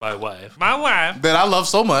My wife. That I love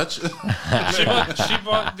so much. she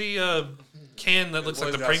bought the can that looks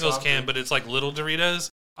like the Pringles can, but it's like little Doritos.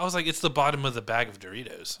 I was like, it's the bottom of the bag of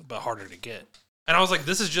Doritos, but harder to get. And I was like,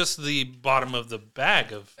 this is just the bottom of the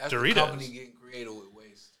bag of Doritos. The company getting creative with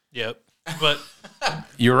waste. Yep. But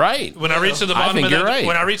you're right. When I reach to the bottom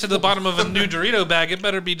when I reach to the bottom of a new Dorito bag, it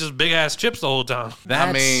better be just big ass chips the whole time.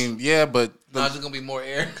 I mean, yeah, but no, it's gonna be more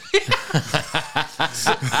air.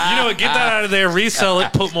 So, you know what? Get that out of there, resell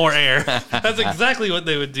it, put more air. That's exactly what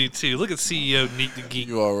they would do too. Look at CEO Nique the Geek.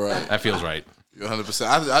 You all right? That feels right. You're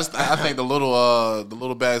 100%. I think the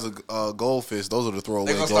little bags of goldfish, those are the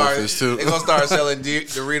throwaway goldfish too. They're gonna start selling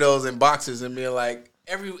Doritos in boxes and being like,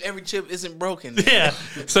 every chip isn't broken. Yeah.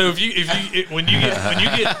 So when you get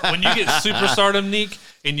superstardom, Nique,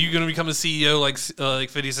 and you're gonna become a CEO like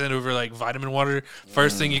 50 Cent over like vitamin water,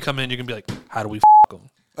 first thing you come in, you're gonna be like, how do we them?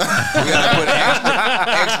 We gotta put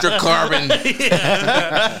extra carbon.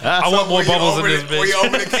 Yeah. I want more bubbles in this bitch. Where you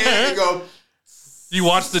open the can, you go. You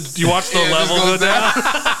watch the level go down.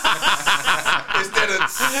 Instead of,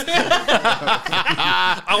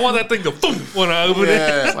 I want that thing to boom when I open it.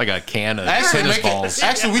 It's like a can of tennis balls.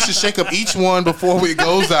 Actually, we should shake up each one before it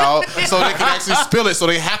goes out, so they can actually spill it. So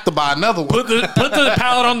they have to buy another one. Put the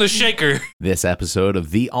pallet on the shaker. This episode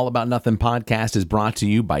of the All About Nothing podcast is brought to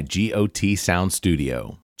you by GOT Sound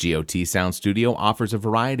Studio. GOT Sound Studio offers a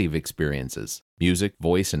variety of experiences: music,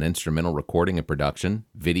 voice, and instrumental recording and production,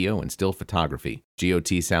 video, and still photography.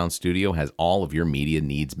 GOT Sound Studio has all of your media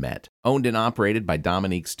needs met. Owned and operated by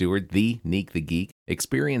Dominique Stewart, the Nique the Geek,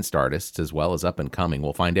 experienced artists as well as up-and-coming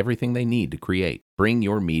will find everything they need to create. Bring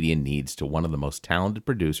your media needs to one of the most talented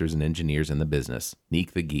producers and engineers in the business,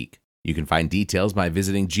 Nique the Geek. You can find details by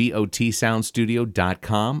visiting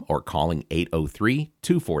gotsoundstudio.com or calling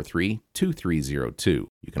 803-243-2302.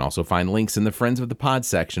 You can also find links in the Friends of the Pod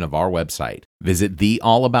section of our website. Visit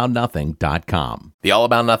theallaboutnothing.com. The All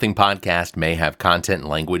About Nothing podcast may have content and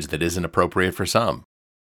language that isn't appropriate for some.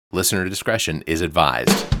 Listener discretion is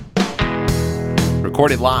advised.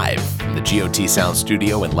 Recorded live from the GOT Sound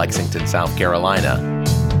Studio in Lexington, South Carolina.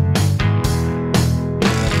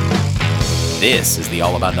 This is the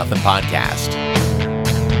All About Nothing podcast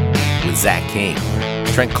with Zach King,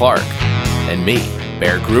 Trent Clark, and me,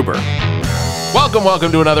 Bear Gruber.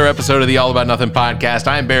 Welcome to another episode of the All About Nothing podcast.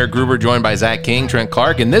 I'm Bear Gruber, joined by Zach King, Trent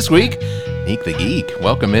Clark, and this week, Nique the Geek.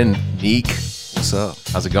 Welcome in, Nique. What's up?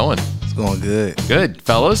 How's it going? It's going good. Good,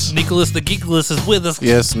 fellas. Nicholas the Geekless is with us.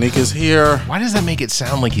 Yes, Nique is here. Why does that make it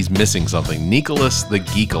sound like he's missing something? Nicholas the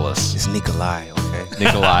Geekless. It's Nikolai, okay?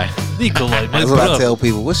 Nikolai. Nikolai. That's what I tell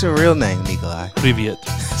people. What's your real name, Nikolai? Privyet.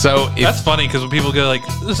 So that's funny because when people go like,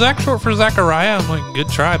 is Zach short for Zachariah? I'm like, good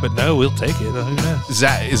try, but no, we'll take it. Who knows?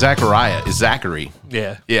 Zachariah is Zachary.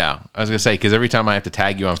 Yeah. Yeah. I was going to say, because every time I have to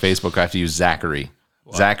tag you on Facebook, I have to use Zachary.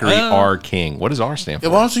 Wow. Zachary R. King. What does R stand for?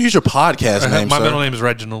 Yeah, why don't you use your podcast name, My middle name is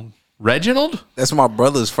Reginald. Reginald? That's my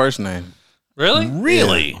brother's first name. Really?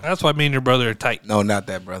 Really? Yeah. That's why me and your brother are tight. No, not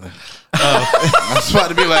that brother. I was about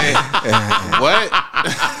to be like, what?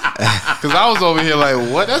 Because I was over here like,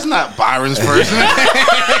 what? That's not Byron's first name.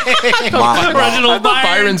 Reginald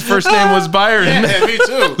Byron's first name was Byron. Yeah, me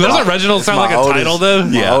too. Doesn't Reginald sound like a title, though?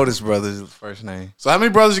 My oldest brother's first name. So how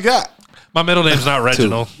many brothers you got? My middle name's not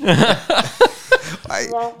Reginald.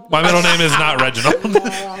 My middle name is not Reginald.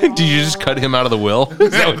 Did you just cut him out of the will?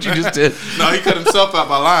 Is that what you just did? No, he cut himself out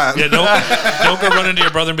by lying. Yeah, don't go run into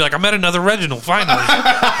your brother and be like, I met another Reginald, finally.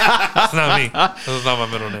 That's not me. That's not my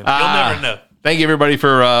middle name. You'll never know. Thank you, everybody,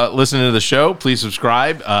 for listening to the show. Please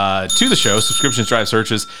subscribe to the show. Subscriptions drive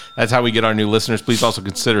searches. That's how we get our new listeners. Please also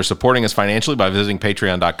consider supporting us financially by visiting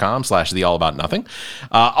patreon.com/theallaboutnothing.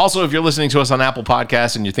 Also, if you're listening to us on Apple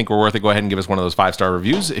Podcasts and you think we're worth it, go ahead and give us one of those 5-star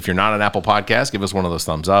reviews. If you're not on Apple Podcasts, give us one of those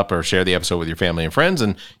thumbs up or share the episode with your family and friends.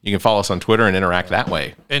 And you can follow us on Twitter and interact that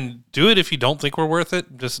way. And do it if you don't think we're worth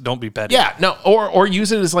it. Just don't be petty. Yeah, no, or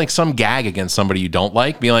use it as like some gag against somebody you don't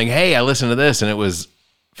like. Be like, hey, I listened to this and it was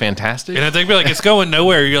fantastic. And I think like it's going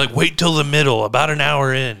nowhere. You're like, wait till the middle, about an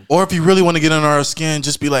hour in. Or if you really want to get under our skin,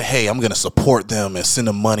 just be like, hey, I'm going to support them and send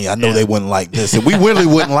them money. I know they wouldn't like this. And we really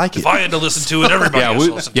wouldn't like it. If I had to listen to it, everybody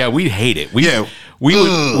we'd hate it.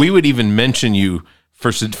 We would even mention you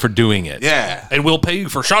for doing it. Yeah. And we'll pay you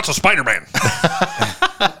for shots of Spider-Man.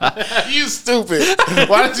 You stupid.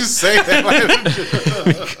 Why did you say that?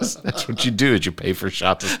 Because that's what you do is you pay for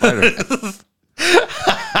shots of Spider-Man.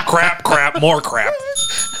 Crap, more crap.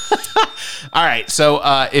 All right. So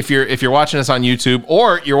if you're watching us on YouTube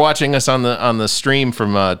or you're watching us on the stream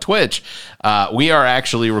from Twitch, we are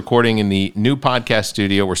actually recording in the new podcast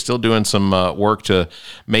studio. We're still doing some work to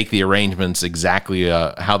make the arrangements exactly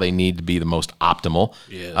how they need to be the most optimal.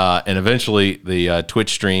 Yeah. And eventually the Twitch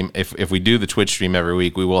stream, if we do the Twitch stream every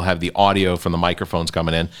week, we will have the audio from the microphones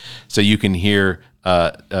coming in, so you can hear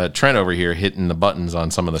Trent over here hitting the buttons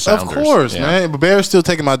on some of the sounders. Of course, man. But Bear's still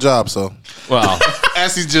taking my job, so. Well,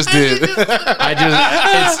 as he just did.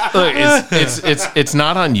 It's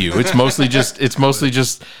not on you. It's mostly just.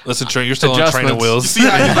 Listen, Trent, you're still on training wheels. You see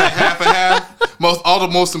how he's like half and half? All the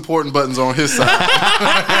most important buttons are on his side.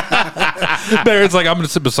 Barrett's like, I'm going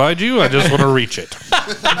to sit beside you. I just want to reach it.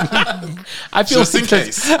 I feel Just in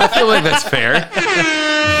case. I feel like that's fair.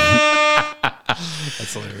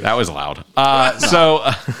 That's hilarious. That was loud. So,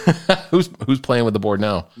 who's playing with the board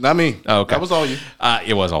now? Not me. Oh, okay. That was all you.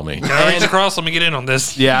 It was all me. Can I reach across? Let me get in on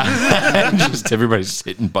this. Yeah, just everybody's just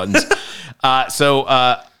hitting buttons. So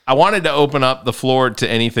I wanted to open up the floor to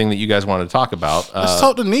anything that you guys want to talk about. Let's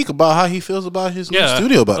talk to Nique about how he feels about his new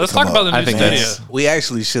studio. Let's talk about the new studio. We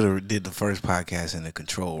actually should have did the first podcast in the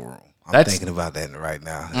control room. I'm thinking about that right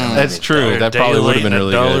now. That's true. That probably would have been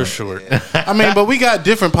really good. Short. I mean, but we got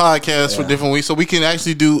different podcasts for different weeks, so we can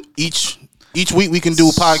actually do each week. We can do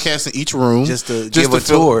a podcast in each room, just to give a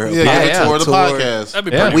tour. Yeah, give a tour of the podcast.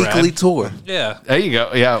 That'd be pretty weekly rad. tour. Yeah, there you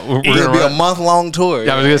go. Yeah, we're It'll be a month-long tour.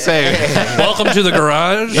 Yeah, I was gonna say. Welcome to the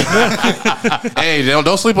garage. Hey,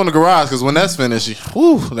 don't sleep on the garage, because when that's finished, I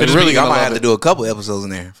might have to do a couple episodes in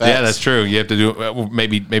there. Yeah, that's true. You have to do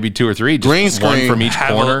maybe 2 or 3. Just green screen, one from each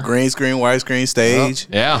corner. Green screen, widescreen stage.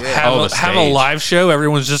 Yeah, have a live show.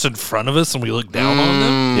 Everyone's just in front of us, and we look down on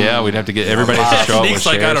them. Yeah, we'd have to get everybody to show up. Nique's with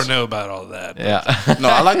like, I chairs. don't know about all that. Yeah. No,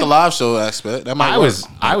 I like the live show aspect. That might work.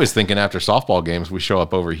 I was thinking after softball games we show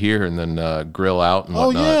up over here and then grill out and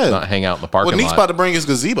whatnot, not hang out in the parking Nique's lot. about to bring his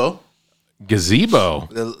gazebo. Gazebo.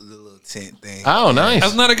 The little tent thing. Oh, nice.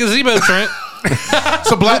 That's not a gazebo, Trent.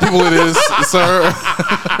 So black people it is, sir.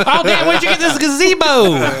 Oh damn! Where'd you get this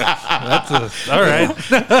gazebo? All right.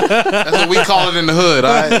 That's what we call it in the hood.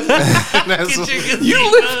 All right.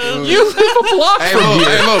 You live a block Hey, from look,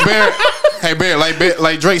 here. hey, look, Bear. Hey, Bear.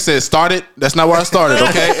 Like Drake said, started. That's not where I started.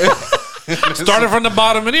 Okay. Started from the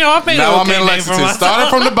bottom, and I've made Now an okay I'm in name for Lexington. myself. Started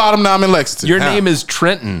from the bottom. Now I'm in Lexington. Your name is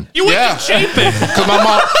Trenton. You went to Chapin. Because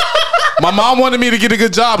my mom wanted me to get a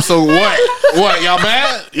good job. So what? Y'all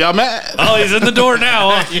mad? Y'all mad? Oh, he's in the door now.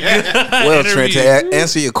 Well, Trent, to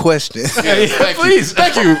answer your question, Please.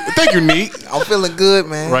 Thank you, Nique. I'm feeling good,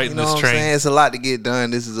 man. Right in you know this what I'm train. saying? It's a lot to get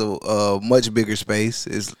done. This is a much bigger space.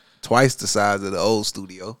 It's twice the size of the old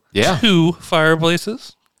studio. Yeah. 2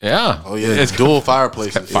 fireplaces. Yeah. Oh yeah, it's dual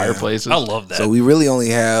fireplaces. Fireplaces. I love that. So we really only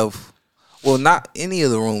have, not any of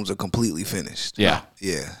the rooms are completely finished. Yeah.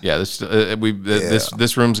 Yeah. Yeah,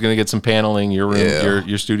 this room's gonna get some paneling. Your room,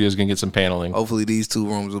 your studio's gonna get some paneling. Hopefully, these 2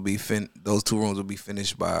 rooms will be those 2 rooms will be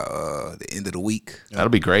finished by the end of the week. That'll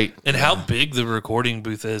be great. And how big the recording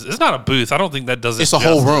booth is. It's not a booth. I don't think that does it. It's a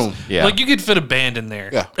whole justice. room. Yeah. Like you could fit a band in there.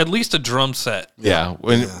 Yeah. At least a drum set. Yeah.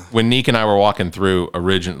 When Nique and I were walking through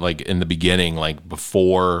like in the beginning, like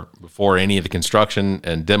before any of the construction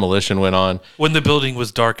and demolition went on, When the building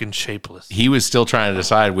was dark and shapeless. he was still trying to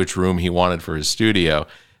decide which room he wanted for his studio.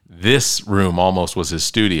 This room almost was his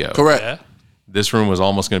studio. Correct. Yeah. This room was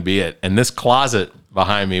almost going to be it. And this closet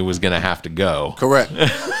behind me was going to have to go. Correct.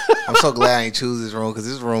 I'm so glad I ain't choose this room because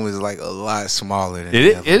this room is like a lot smaller than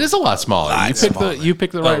It is a lot smaller. You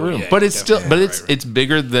picked the right room. yeah, But it's still definitely. it's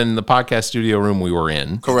bigger than the podcast studio room we were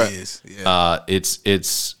in. Correct. It is. Yeah.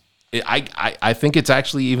 I think it's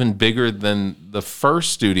actually even bigger than the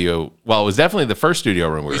first studio. Well, it was definitely the first studio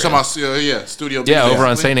room we were You in. talking about studio? B, Yeah, over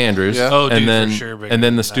on basically? St. Andrews. Yeah. Oh, dude, and then for sure bigger and then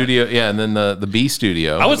than the that. studio, and then the B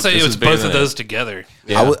studio. I would say This it is was bigger both than of that. those together.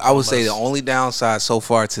 Yeah. I would say the only downside so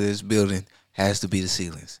far to this building has to be the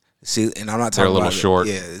ceilings. And I'm not They're a talking little about short.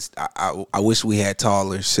 I wish we had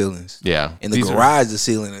taller ceilings. Yeah. In the These are- garage, the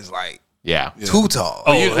ceiling is like Yeah. too tall.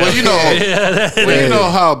 Oh, You know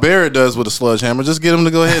how Barrett does with a sludge hammer. Just get him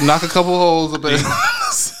to go ahead and knock a couple holes up in.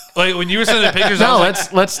 Like when you were sending pictures, No, I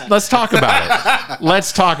was like, let's talk about it.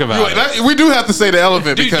 Let's talk about it. We do have to say the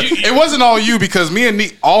elephant Dude, because you- it wasn't all you, because me and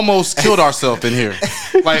Nique almost killed ourselves in here.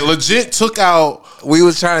 Like legit took out. We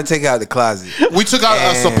was trying to take out the closet. We took out a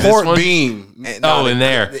And support this one- beam. And Oh, in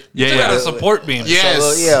there. you got Yeah. a support beam.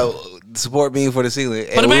 Yes. So, support beam for the ceiling.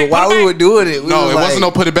 Put it back, While put it we back. were doing it, No, it wasn't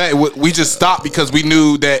no put it back. We just stopped because we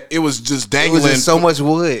knew that it was just It dangling. was just so much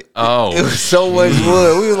wood. Oh. It was so much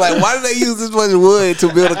wood. We was like, why did they use this much wood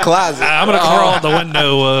to build a closet? I'm gonna crawl out the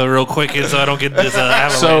window real quick, so I don't get this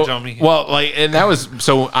avalanche on me. Well, like, and that was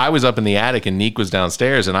so. I was up in the attic, and Nique was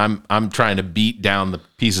downstairs, and I'm trying to beat down the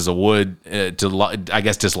pieces of wood I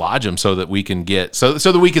guess dislodge them so that we can get so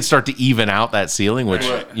that we could start to even out that ceiling. Which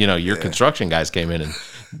your construction guys came in and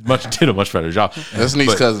did a much better job. That's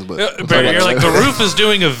Nique's cousin, but Barry, you're like the roof is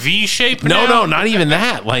doing a V shape. No, not even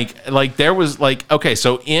that. Like there was okay.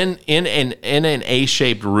 So in an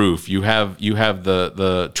A-shaped roof, you have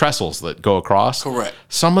the trestles that go across. Correct.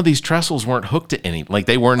 Some of these trestles weren't hooked to any. Like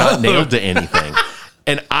they were not nailed to anything.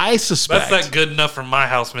 And I suspect That's not good enough for my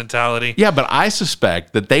house mentality. Yeah, but I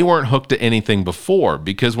suspect that they weren't hooked to anything before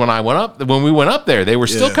because when we went up there, they were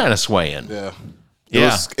still kind of swaying. yeah.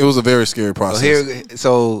 Yeah. It was a very scary process.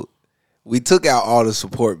 So we took out all the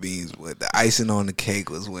support beams, but the icing on the cake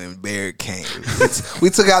was when Barrett came. We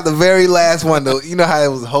took out the very last one, though. You know how it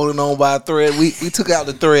was holding on by a thread? We took out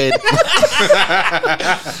the thread.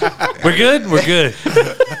 We're good. We're good.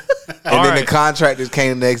 And then the contractors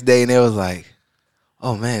came the next day, and they was like,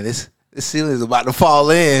 "Oh man, this ceiling is about to fall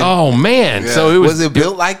in." Oh man! Yeah. So was it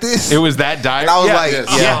built like this? It was that dire. And I was yeah. like,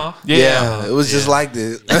 yes. yeah, it was just like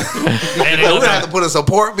this. And we would have to put a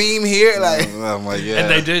support beam here, like. I'm like, yeah. And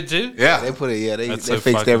they did too. Yeah. They put it, they That's so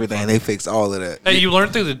fixed fucking everything. funny. They fixed all of that. Hey, you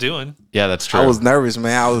learned through the doing. Yeah, that's true. I was nervous,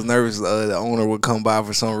 man. I was nervous. The owner would come by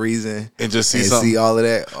for some reason And just see and something. see all of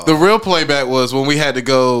that. The real playback was when we had to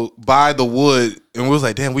go buy the wood, and we was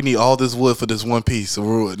like, "Damn, we need all this wood for this one piece of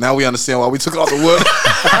wood." Now we understand why we took all the wood.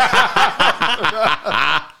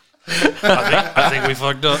 I think we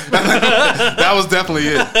fucked up. That was definitely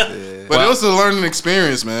it. But it was a learning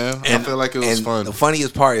experience, man. I feel like it was and fun. the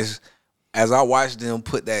funniest part is, as I watched them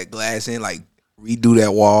put that glass in, like redo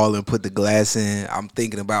that wall and put the glass in, I'm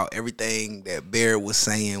thinking about everything that Barrett was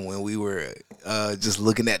saying when we were just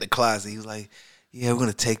looking at the closet. He was like, "Yeah, we're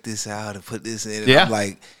gonna take this out and put this in." And Yeah. I'm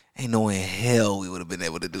like, ain't no way in hell we would have been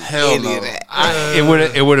able to do Hell any no. of that.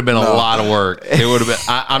 It would have been a lot of work. It would have been.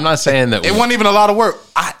 I'm not saying that It wasn't even a lot of work.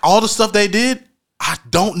 All the stuff they did, I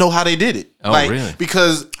don't know how they did it. Oh, really?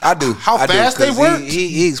 Because I do. How I do, fast they 'cause worked.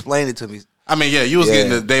 He explained it to me. I mean, yeah, you was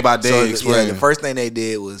getting the day by day So, explained. the first thing they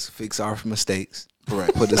did was fix our mistakes.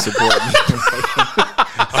 Correct. Put the support.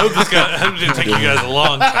 I hope it didn't take you guys a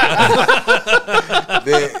long time.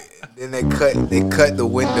 then they cut the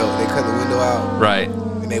window. They cut the window out. right.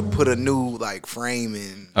 And they put a new frame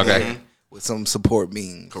in. Okay. With some support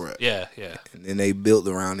beams. Correct. Yeah. And then they built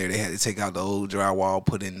around there. They had to take out the old drywall,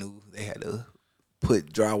 put in new. They had to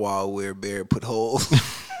put drywall where Barrett put holes.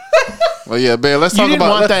 Well, yeah, Bear. Let's You talk didn't about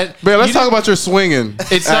want that- Bear. Let's you talk didn't- about your swinging.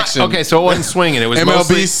 It's action. not okay. So it wasn't swinging. It was MLB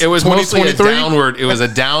mostly a 2023? downward. It was a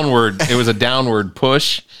downward. It was a downward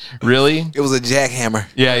push. Really? It was a jackhammer.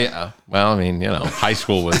 Yeah. Well, I mean, high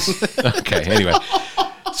school was okay. Anyway,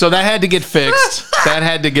 so that had to get fixed.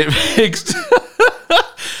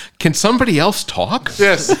 Can somebody else talk?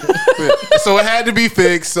 Yes. So it had to be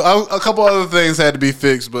fixed. So a couple other things had to be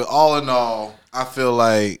fixed, but all in all, I feel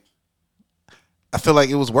like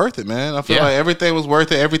it was worth it, man. I feel like everything was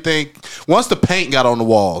worth it. Everything. Once the paint got on the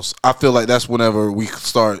walls, I feel like that's whenever we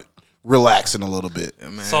start relaxing a little bit.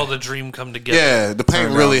 Saw the dream come together. Yeah, the paint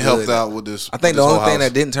Turned really out helped good. out with this. I think the only thing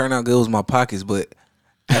that didn't turn out good was my pockets, but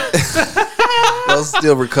those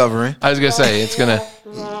still recovering. I was gonna say it's gonna.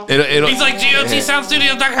 It'll He's like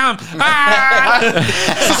GOTSoundstudios.com. Ah!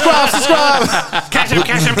 subscribe. Cash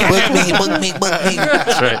him. Book me.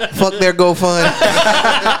 That's right. Fuck their GoFund.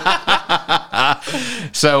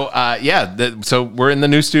 So so we're in the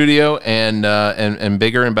new studio and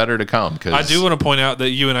bigger and better to come. Cause I do want to point out that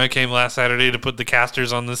you and I came last Saturday to put the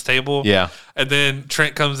casters on this table. Yeah. And then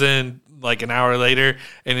Trent comes in like an hour later,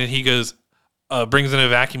 and then he goes, brings in a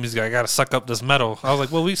vacuum. He's like, "I got to suck up this metal." I was like,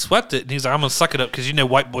 "Well, we swept it." And he's like, "I'm going to suck it up because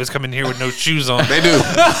white boys come in here with no shoes on." They do.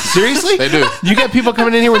 Seriously? They do. You get people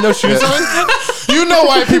coming in here with no shoes on? You know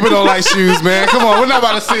white people don't like shoes, man. Come on, we're not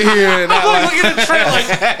about to sit here and I'm act like like. looking at Trent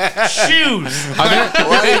like, shoes. Are there,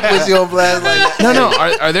 Why they put you on blast like that? no.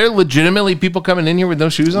 Are there legitimately people coming in here with no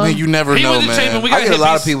shoes on? Man, you never He know, wasn't saying, man. we I got get a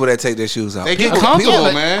lot of hippies. people that take their shoes off. They get comfortable,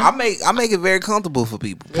 but man. I make it very comfortable for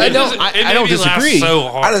people. I don't made me laugh disagree. So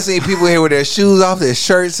I hard. done seen people here with their shoes off, their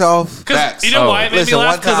shirts off. Because Facts. you know why it made Listen, me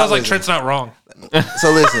laugh? one Because I time- was like, listen. Trent's not wrong.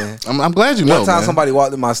 So listen, I'm glad you know, one time man. somebody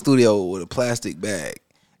walked in my studio with a plastic bag,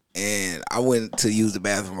 and I went to use the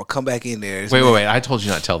bathroom. I come back in there. Wait. I told you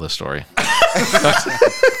not to tell this story.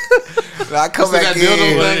 I come back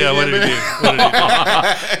in. What did he do?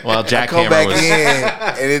 Well, Jack Come Hammer back was. in,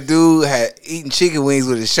 and the dude had eaten chicken wings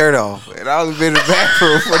with his shirt off, and I was in the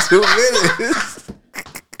bathroom for 2 minutes.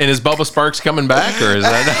 And is Bubba Sparks coming back, or is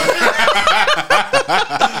that?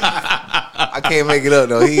 I can't make it up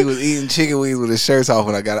though. He was eating chicken wings with his shirt off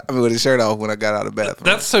when I got out of the bathroom.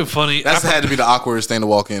 That's so funny. That's had to be the awkwardest thing to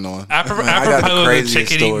walk in on. Apropos of the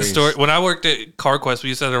chicken eating story. When I worked at CarQuest, we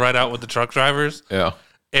used to have to ride out with the truck drivers. Yeah.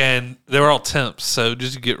 And they were all temps, so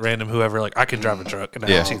just to get random whoever, like I can drive a truck and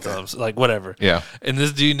I have 2 thumbs, like whatever. Yeah. And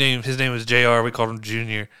this dude his name was JR. We called him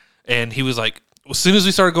Junior, and he was like, as soon as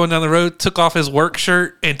we started going down the road, took off his work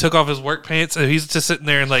shirt and took off his work pants, and he's just sitting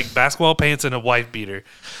there in like basketball pants and a wife beater.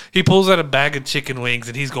 He pulls out a bag of chicken wings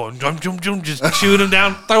and he's going jump, jump, jump, just chewing them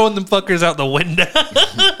down, throwing them fuckers out the window.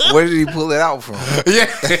 Where did he pull it out from?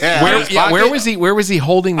 Where was he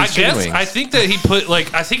holding the chicken wings? I think that he put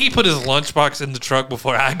his lunchbox in the truck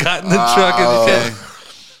before I got in the truck. And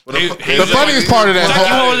The funniest part of that you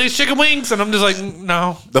want one whole of these chicken wings? And I'm just like,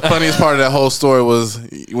 no. the funniest part of that whole story was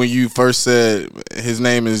when you first said his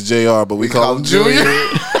name is JR, but we call him Junior.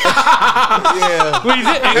 Yeah. Well, he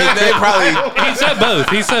said both.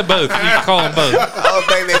 He said both. You can call them both. I don't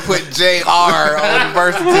think they put JR on the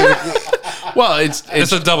birth certificate. Well, it's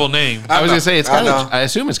It's a double name. I was gonna say it's I got. know. I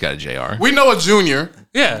assume it's got a JR. We know a Junior,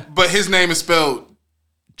 Yeah. but his name is spelled.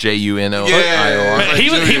 JUNO. Yeah. Man, he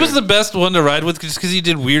Junior. was the best one to ride with just because he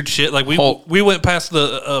did weird shit. Like we went past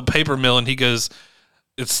the paper mill and he goes,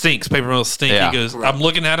 "It stinks. Paper mills stink." Yeah. He goes, "I'm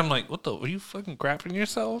looking at him like, what the? Are you fucking crapping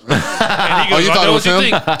yourself?" And he goes, you "I thought know it what was you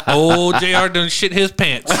him? think." Oh, JR done shit his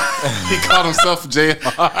pants. He called himself JR.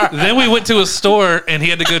 Then we went to a store and he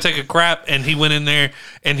had to go take a crap and he went in there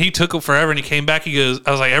and he took it forever and he came back. He goes,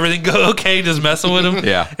 I was like, everything go okay? Just messing with him.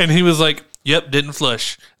 Yeah. And he was like, yep, didn't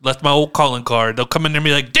flush. Left my old calling card. They'll come in there and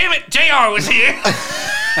be like, damn it, JR was here.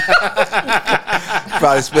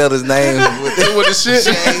 Probably spelled his name with the shit.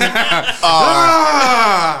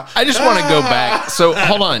 I just want to go back. So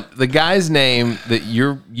hold on. The guy's name that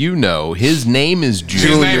his name is Junior.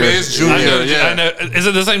 His name is Junior. I know. Is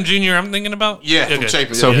it the same Junior I'm thinking about? Yeah, from Okay.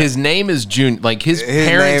 Chapin. So yeah. his name is Junior. Like his His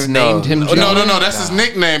parents name, named him Junior. No, that's his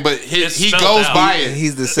nickname, but he spelled goes out. by it.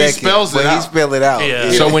 He's the second. He spells it but out. he spelled it out.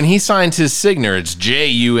 Yeah. So when he signs his signature, it's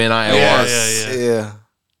JUNIOR. Yes. Yeah.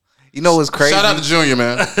 You know what's crazy? Shout out to Junior,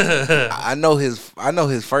 man. I know his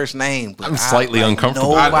first name. But I'm slightly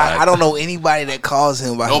uncomfortable Nobody, with that. I don't know anybody that calls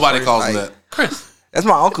him by Nobody his calls first, him like, that. Chris. That's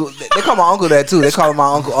my uncle. They call my uncle that too. They call him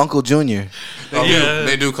my Uncle Junior.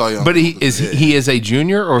 They do call you. But he is a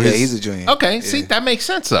junior or Yeah, his? he's a junior. Okay, see that makes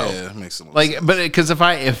sense though. Yeah, it makes sense. Like, but because if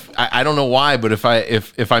I don't know why, but if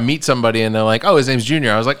I meet somebody and they're like, oh, his name's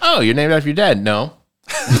Junior, I was like, oh, you're named after your dad. No,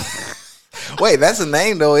 Wait, that's a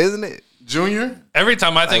name though, isn't it? Junior? Every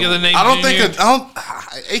time I think of the name I don't Junior, think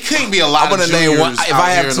it can't be a lot I'm gonna of name juniors one. If out I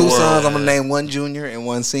here have in two the world. sons, I'm gonna name one junior and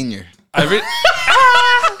one senior.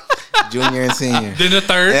 Junior and senior. then the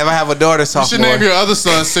third. And if I have a daughter, You should sophomore. name your other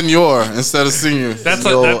son Senor instead of Senior. That's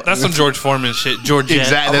Yo. that's some George Foreman shit. George.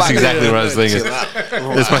 exactly. That's exactly what I was thinking.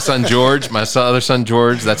 That's my son George. My other son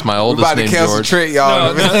George. That's my We're oldest about to name cancel George. Trent,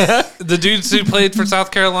 y'all. The dudes who played for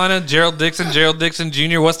South Carolina, Gerald Dixon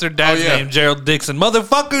Jr. What's their dad's name? Gerald Dixon.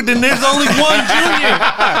 Motherfucker, then there's only one Junior.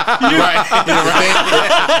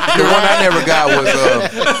 The one I never got was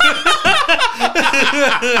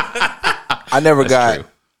I never got true.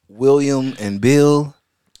 William and Bill.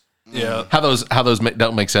 Yeah. How those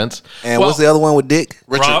don't make sense. And what's the other one with Dick?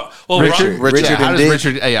 Richard. Richard. Richard Yeah, how and does Dick.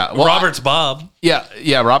 Richard? Yeah. Well, Robert's Bob.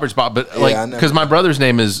 Yeah. Robert's Bob. But I like, never- because my brother's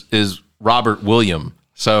name is Robert William.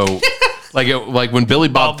 So. Like when Billy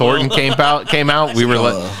Bob Thornton came out, we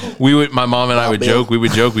were my mom and I would joke.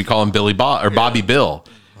 We call him Billy Bob or Bobby Bill,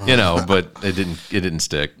 but it didn't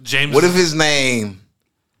stick. James. What if his name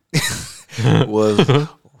was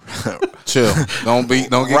Chill. Don't get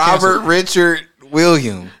Robert canceled. Richard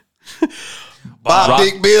William? Bob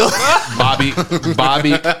Dick Bill. Bobby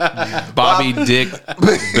Dick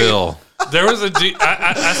Bill. There was a dude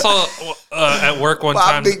I saw at work one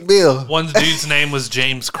time. Bob Dick Bill. One dude's name was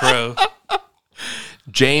James Crow.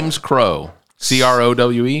 James Crow.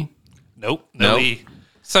 CROWE. Nope. Nope. E.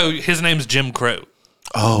 So his name's Jim Crow.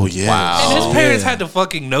 Oh yeah. Wow. And his parents had to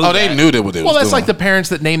fucking know Oh, that. they knew that what they Well, was that's doing. like the parents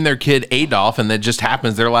that name their kid Adolf, and that just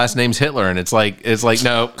happens their last name's Hitler, and it's like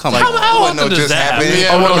no. Come like, on. How often No, does just that happened. happen?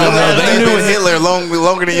 Yeah, Oh, no, They they knew knew Hitler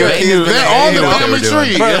longer than your They kids. knew- been They're alive. on the knew what they family were doing.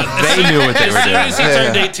 tree. They knew what they were As soon doing. as he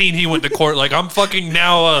turned 18, he went to court like, I'm fucking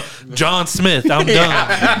now John Smith. I'm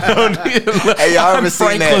done. Hey, y'all ever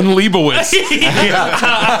seen that? Franklin Leibowitz.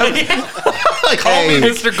 Like, call me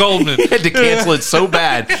Mr. Goldman. He had to cancel it so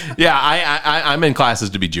bad. Yeah, I'm in classes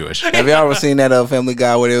to be Jewish. Have you ever seen that Family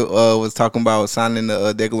Guy where they was talking about signing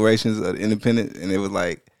the Declarations of Independence, and it was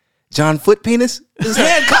like John Foot penis? His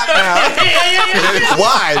hand cocked now.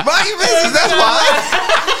 Why? My business. That's why.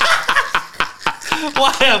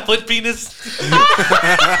 Why a foot penis?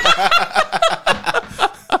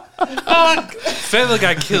 Family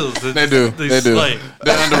Guy kills. They do. They do.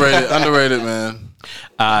 They're underrated, man.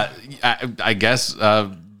 I guess I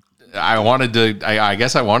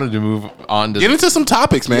wanted to move on to Get into some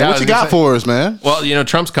topics, man. Yeah, What you got for us, man? Well,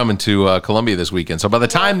 Trump's coming to Columbia this weekend, so by the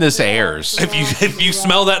time this airs, If you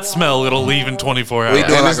smell that smell, it'll leave in 24 hours. We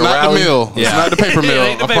doing And like it's a not rally? the mill. Yeah. It's not the paper mill. It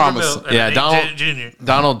ain't the I paper promise. mill. Yeah, It ain't Donald- Junior.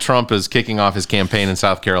 Donald Trump is kicking off his campaign in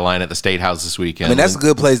South Carolina at the State House this weekend. I mean, that's a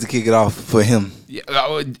good place to kick it off for him.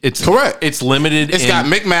 It's Correct. It's limited. It's got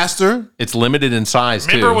McMaster. It's limited in size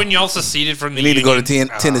Remember too. when y'all seceded from the We need to go to Union?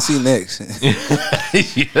 Tennessee next.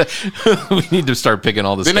 Yeah. We need to start picking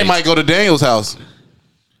all the Then states. they might go to Daniel's house.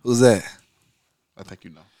 Who's that? I think you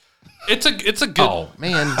know. It's a good Oh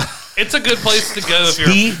man, it's a good place to go if you're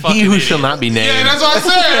a he fucking who idiot. shall not be named. Yeah, that's what I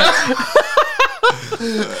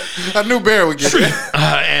said. I knew Bear would get it.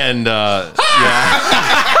 And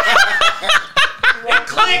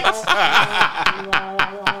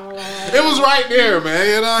It was right there,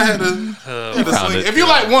 man. I had to found swing. it. If you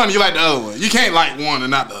like one, you like the other one. You can't like one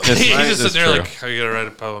and not the other. He's right? just That's sitting there true. like, "How you gonna write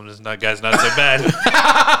a poem? This guy's not so bad."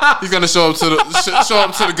 He's gonna show up to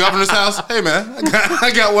the governor's house. Hey, man,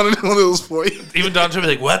 I got one of those for you. Even Don Trump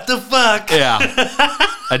be like, "What the fuck?" yeah,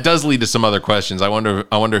 it does lead to some other questions. I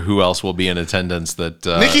wonder who else will be in attendance. That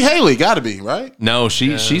Nikki Haley got to be right. no,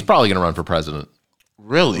 she's probably going to run for president.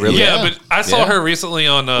 Really? Yeah, but I saw Yeah. her recently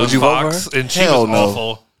on you vote Fox, for and she Hell was no.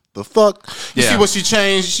 awful. The fuck? You Yeah. see what she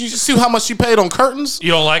changed? You see how much she paid on curtains?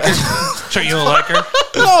 You don't like her? Sure, you don't like her?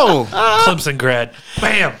 No, Clemson grad.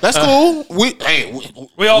 Bam. that's cool. We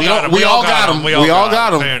We all got him. We all got him. We all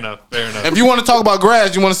got him. Fair enough. Fair enough. If you want to talk about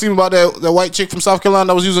grads, you want to see about that white chick from South Carolina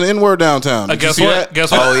that was using the N-word downtown. Did you Guess see what? that?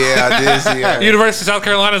 Guess what? Oh yeah, I did see that. University of South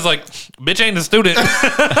Carolina is like, bitch ain't a student.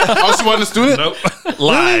 Oh, she wasn't a student? Nope.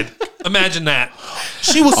 Lied. Imagine that.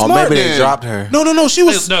 She was Oh, smart maybe they then. dropped her. No, she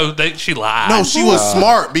was... No, she lied. No, she was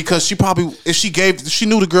smart because she probably, if she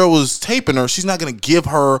knew the girl was taping her, she's not going to give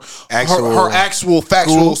her her actual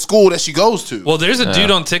factual school that she goes to. Well, there's a dude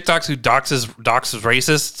on TikTok who doxes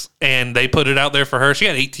racists, and they put it out there for her. She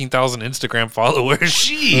had 18,000 Instagram followers.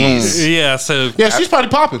 Jeez. Yeah, so yeah, she's probably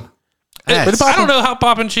popping. I don't know how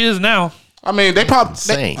popping she is now. I mean, they probably.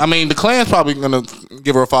 Insane. The Klan's probably going to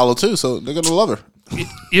give her a follow too, so they're going to love her.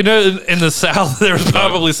 You know, in the South, there's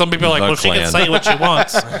probably some people like, The well, she can Klan. say what she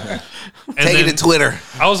wants. And Take it then to Twitter.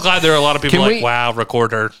 I was glad there were a lot of people Can like, we- wow,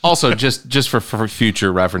 record her. Also, just for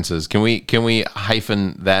future references, can we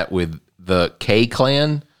hyphen that with the K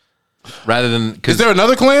clan rather than Is there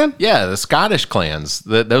another Klan? yeah, the Scottish clans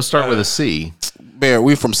those start with a C. Bear,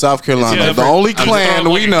 we from South Carolina. Yeah, the only I'm Klan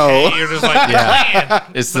throwing, we like, a know. K, you're just like, Klan.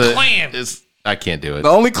 It's The Klan. I can't do it. The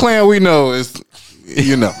only Klan we know is,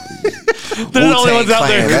 They're the only ones out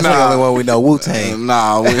there. That's the only one we know. Wu-Tang.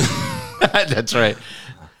 nah, That's right.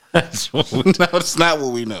 That's what we- no, it's not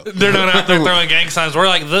what we know. They're not out there throwing gang signs. We're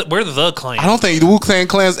like, we're the Klan. I don't think the Wu-Tang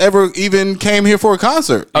Clans ever even came here for a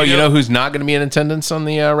concert. oh, you know who's not going to be in attendance on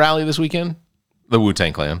the rally this weekend? The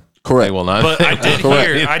Wu-Tang Clan. Correct. They will not. But I did Correct.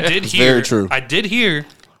 hear. I did hear. Very true. I did hear.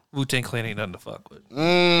 Wu-Tang Clan ain't nothing to fuck with.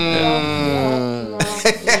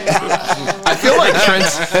 I feel like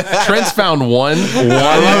Trent's found one. I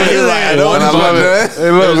love it.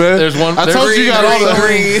 Hey, look, man. There's one. I told you got all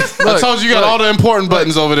the. I told you got all the important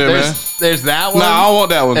buttons over there, man. There's that one. Nah, I don't want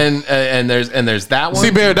that one. And there's that one.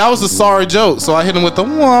 See, Bear, that was a sorry joke, so I hit him with the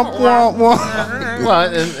womp womp womp.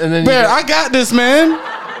 What? And then Bear, I got this, man.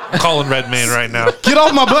 I'm calling Red Man right now. Get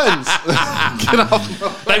off my buttons. Get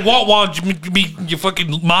off. Like, what be your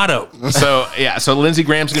fucking motto? So Lindsey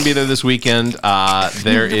Graham's gonna be there this weekend.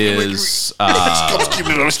 There is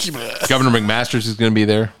Governor McMaster's is gonna be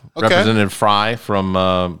there. Okay. Representative Fry from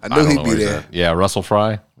I knew don't he'd know be where he's there. at. Yeah, Russell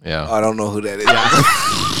Fry. Yeah, I don't know who that is.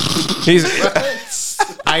 he's.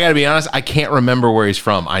 I gotta be honest. I can't remember where he's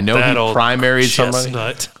from. I know That he old primaried somebody.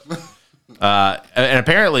 chestnut. And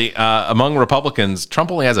apparently, among Republicans,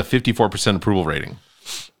 Trump only has a 54% approval rating,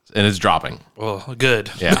 and it's dropping. Well, good.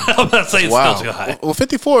 Yeah. I'm not saying it's Wow. still too high. Well,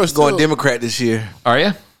 54 is Going still, Democrat this year. Are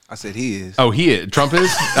you? I said he is. Oh, he is. Trump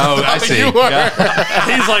is? Oh, I see.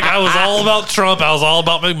 Yeah. He's like, I was all about Trump. I was all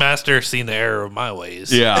about McMaster. Seen the error of my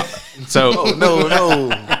ways. Yeah. So Oh, no.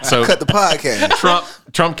 So- Cut the podcast.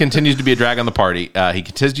 Trump continues to be a drag on the party. He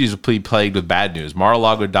continues to be plagued with bad news.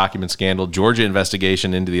 Mar-a-Lago document scandal, Georgia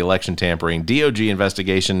investigation into the election tampering, DOJ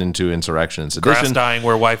investigation into insurrection and sedition, Grass dying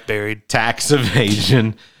where wife buried. tax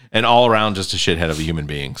evasion, and all around just a shithead of a human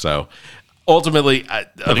being. So ultimately,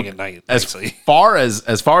 Putting it nice, as far as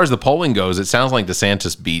the polling goes, it sounds like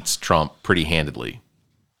DeSantis beats Trump pretty handedly.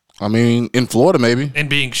 I mean, in Florida, maybe. And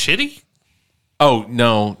being shitty? Oh,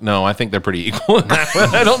 no, I think they're pretty equal in that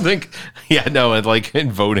one. I don't think, like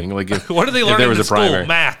in voting. Like What do they if learn there in was the a school? primary.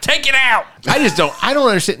 Math. Take it out. I don't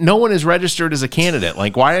understand. No one is registered as a candidate.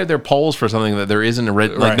 Like, why are there polls for something that there isn't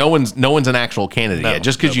like Right. no one's an actual candidate No, yet?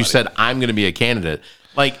 Just because you nobody. said I'm going to be a candidate.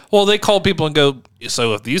 Like, Well, they call people and go,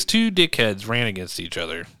 so if these two dickheads ran against each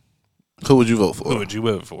other, Who would you vote for? who would you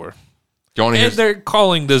vote for? do you want to And hear? they're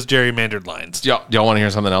calling those gerrymandered lines. Y'all want to hear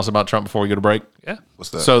something else about Trump before we go to break? Yeah. What's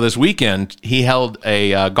that? So this weekend he held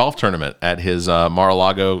a golf tournament at his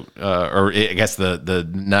Mar-a-Lago, or I guess the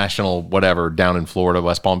national whatever down in Florida,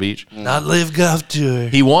 West Palm Beach. Not live golf tour.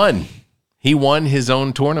 He won. He won his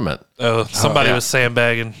own tournament. Oh, somebody was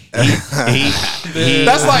sandbagging. He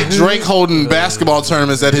That's like Drake holding basketball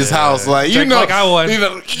tournaments at his house. Like, Drake like, I won.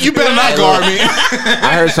 You better not guard me.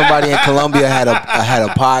 I heard somebody in Colombia had a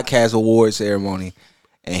podcast award ceremony,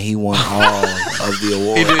 and he won all of the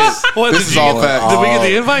awards. He did. What, This did is you all get- fact. Did we get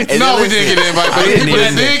the invite? No, we didn't get an invite. But the people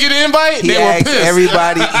that did get an invite, He they were asked pissed.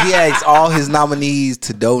 everybody. He asked all his nominees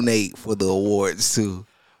to donate for the awards too.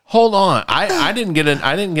 hold on. I didn't get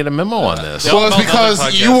a memo on this. Well, it's Well, because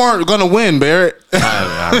another podcast. you weren't going to win, Barrett. You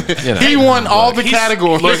know. He won all the He's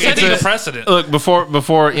categories. setting a precedent. Look, before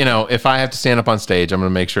if I have to stand up on stage, I'm going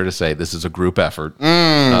to make sure to say this is a group effort.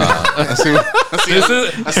 I see There's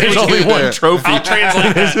what you only did one there. trophy. I'll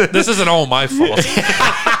translate that. This isn't all my fault.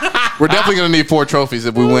 We're definitely going to need 4 trophies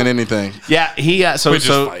if we win anything. Yeah, We just fight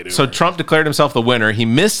so over it. Trump declared himself the winner. He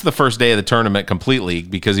missed the first day of the tournament completely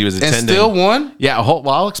because he was And attending. still won? Yeah, well,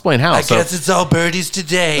 I'll explain how. it's all birdies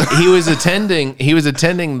today. he was attending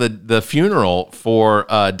the funeral for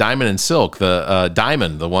Diamond and Silk, the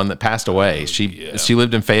Diamond, the one that passed away. She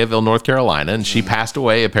lived in Fayetteville, North Carolina, and she passed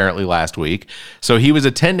away apparently last week. So he was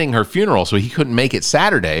attending her funeral, so he couldn't make it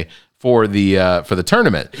Saturday for the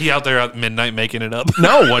tournament. He out there at midnight making it up.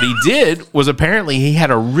 No, what he did was apparently he had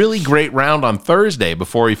a really great round on Thursday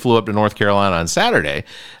before he flew up to North Carolina on Saturday.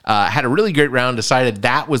 Had a really great round, decided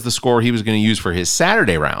that was the score he was going to use for his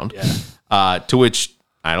Saturday round, to which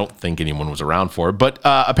I don't think anyone was around for. But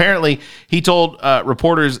apparently he told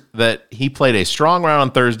reporters that he played a strong round on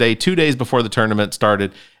Thursday, 2 days before the tournament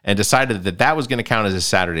started, and decided that was going to count as his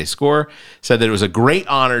Saturday score. Said that it was a great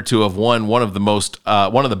honor to have won one of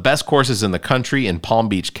the best courses in the country in Palm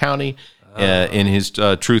Beach County in his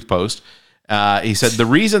Truth post. He said, the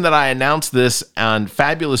reason that I announced this on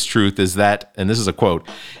Fabulous Truth is that, and this is a quote,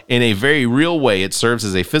 in a very real way, it serves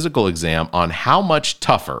as a physical exam on how much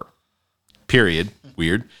tougher, period,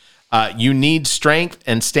 weird, you need strength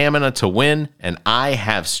and stamina to win, and I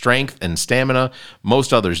have strength and stamina.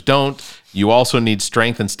 Most others don't. You also need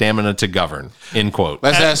strength and stamina to govern, end quote.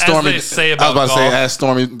 Let's ask As Stormy. they say I was about about to say, golf. ask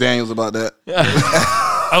Stormy Daniels about that.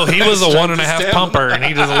 Oh, he was a 1.5 pumper, and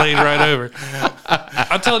he just laid right over.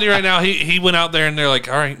 I'm telling you right now, he went out there, and they're like,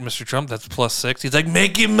 all right, Mr. Trump, that's +6. He's like,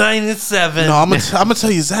 make it -7. No, I'm gonna tell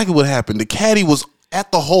you exactly what happened. The caddy was at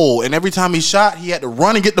the hole, and every time he shot, he had to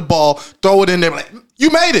run and get the ball, throw it in there. Like, you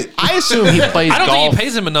made it. I assume he plays I don't golf. think he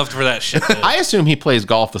pays him enough for that shit. I assume he plays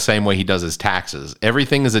golf the same way he does his taxes.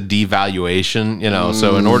 Everything is a devaluation,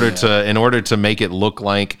 so in order to make it look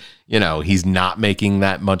like, he's not making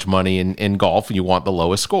that much money in golf, you want the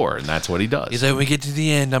lowest score, and that's what he does. He's like, when we get to the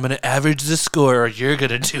end, I'm going to average the score, or you're going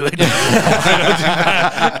to do it.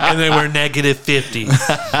 And then we're -50.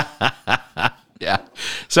 Yeah.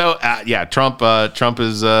 So Trump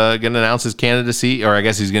is going to announce his candidacy, or I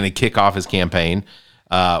guess he's going to kick off his campaign,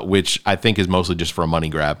 which I think is mostly just for a money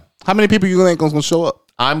grab. How many people you think is gonna show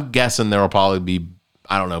up? I'm guessing there will probably be,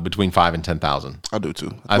 I don't know, between 5,000 and 10,000. I do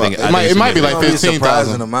too. I think it might be like It's a 15,000.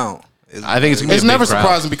 surprising amount. I think it's gonna be It's a big never crowd.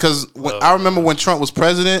 surprising because I remember when Trump was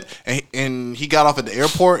president and he got off at the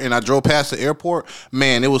airport and I drove past the airport.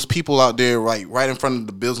 Man, there was people out there right in front of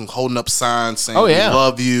the building holding up signs saying, Oh, yeah. "We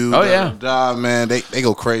love you." Oh, yeah. Man, they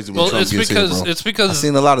go crazy when Well, Trump it's gets because here, bro. it's I've because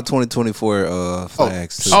seen a lot of 2024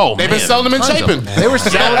 flags too. Oh, They've been man, selling them in tons of Chapin. them. They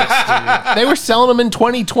were selling them in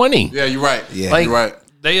 2020. Yeah, you're right. Yeah. Like, you're right.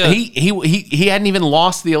 He hadn't even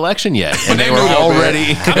lost the election yet, and they were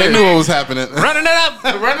already they knew what was happening. Running it up.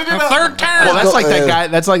 Third term. Well, that's like that guy.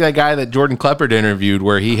 That's like that guy that Jordan Klepper interviewed,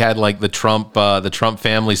 where he had like the Trump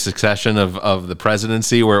family succession of the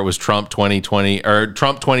presidency, where it was Trump 2020 or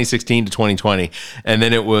Trump 2016 to 2020, and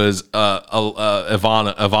then it was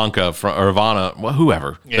Ivanka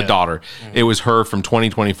whoever the daughter. Mm-hmm. It was her from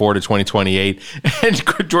 2024 to 2028,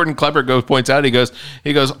 and Jordan Klepper points out. He goes,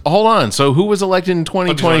 hold on. So who was elected in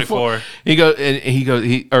 2024? He goes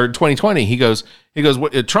 2020. He goes,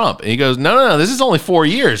 what, Trump? And he goes, no, this is only 4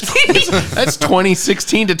 years. That's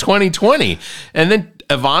 2016 to 2020. And then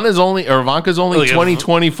Ivanka's only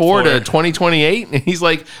 2024 to 2028. And he's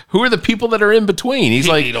like, who are the people that are in between? He's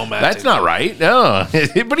like, that's not right. No.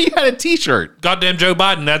 But he had a t-shirt. Goddamn Joe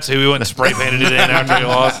Biden. That's who he went and spray painted it in after he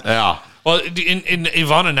lost. Yeah. Well, in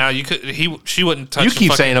Ivana now, she wouldn't touch. You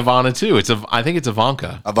keep saying Ivana too. I think it's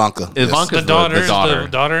Ivanka. Ivanka's the daughter. The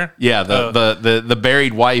daughter. Yeah, the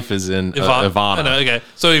buried wife is in Ivana. No, okay,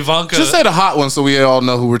 so Ivanka. Just say the hot one so we all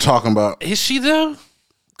know who we're talking about. Is she though?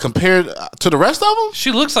 Compared to the rest of them,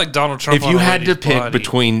 she looks like Donald Trump. If you had to pick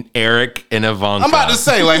between Eric and Ivanka, I'm about to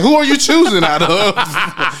say, like, who are you choosing out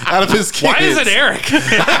of his kids? Why is it Eric?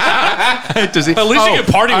 Does he? At least he can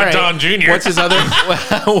party with Don Jr. What's his other?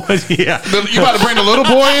 Yeah, you about to bring the little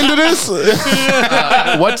boy into this?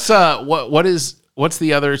 What's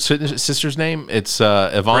the other sister's name? It's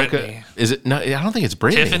Ivanka. Brittany. Is it? No, I don't think it's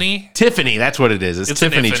Brittany. Tiffany. Tiffany. That's what it is. It's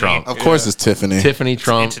Tiffany Trump. Of course, it's Tiffany. Tiffany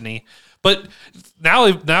Trump. Antony. But now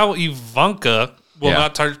Ivanka will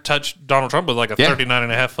not touch Donald Trump with like a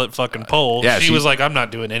 39.5-foot fucking pole. She was like, I'm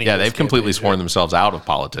not doing anything. Yeah, they've completely sworn themselves out of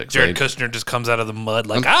politics. Jared Kushner just comes out of the mud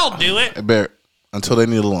like, I'll do it. Barrett, until they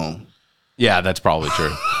need a loan. Yeah, that's probably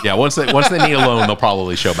true. Yeah, once they need a loan, they'll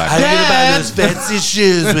probably show back. How do you get buy those fancy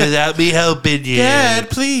shoes without me helping you? Dad,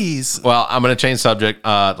 please. Well, I'm going to change subject.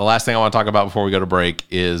 The last thing I want to talk about before we go to break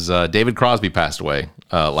is David Crosby passed away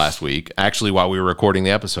last week. Actually, while we were recording the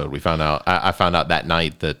episode, I found out that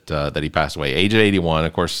night that he passed away, age of 81.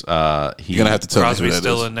 Of course, you're gonna have to tell Crosby me who that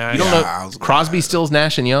still is. in Nash. You don't know Crosby, Stills,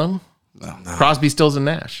 Nash, and Young? No. Crosby, Stills, and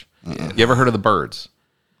Nash. You ever heard of the Byrds?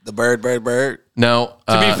 The bird. No.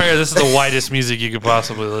 To be fair, this is the whitest music you could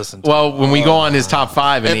possibly listen to. Well, when we go on his top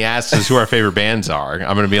 5 and he asks us who our favorite bands are,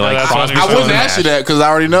 I'm going to be like, that's Crosby, what I Stills, wouldn't and ask you Nash. that because I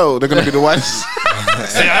already know they're gonna be the whites.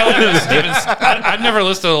 See, I've never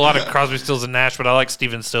listened to a lot of Crosby, Stills, and Nash, but I like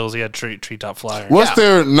Steven Stills. He had Treetop Flyer. What's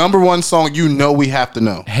their number one song you know we have to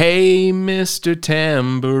know? Hey, Mr.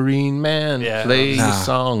 Tambourine Man, play the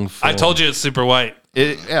song for I told you it's super white.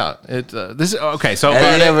 this is okay. So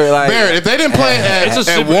Barrett, if they didn't play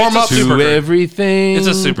at warm up, to everything, It's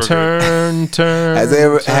a super turn.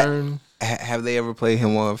 Have they ever played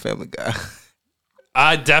him on Family Guy?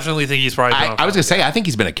 I definitely think he's probably. I was gonna say I think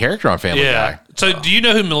he's been a character on Family Guy. So, do you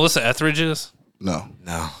know who Melissa Etheridge is? no.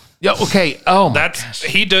 Yeah. Okay. Oh, my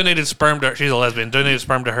He donated sperm to. She's a lesbian. Donated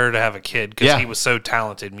sperm to her to have a kid because Yeah. he was so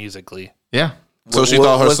talented musically. yeah. So she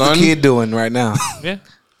thought her what's son. the kid doing right now? Yeah.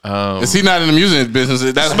 Is he not in the music business?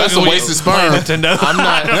 That's a wasted sperm. Nintendo. I'm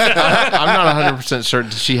not 100% sure.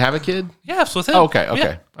 Did she have a kid? Yes, with him. Oh, okay.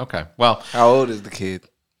 Yeah. Okay. Well, How old is the kid?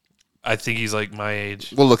 I think he's like my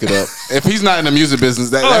age. We'll look it up. If he's not in the music business,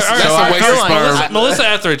 that's All right, a waste of sperm. Melissa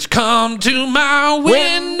Etheridge, come to my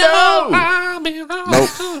window. I'll be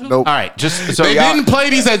right. Nope. all right. Just so They didn't play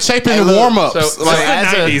these at Chapin and warm ups. So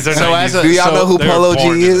as a Do y'all know who they were Polo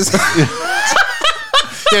born G to- is?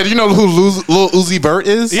 Yeah, do you know who Lil Uzi Vert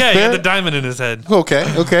is? Yeah, he had Barrett? the diamond in his head.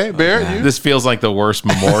 Okay, Barrett. You? this feels like the worst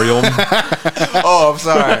memorial. Oh, I'm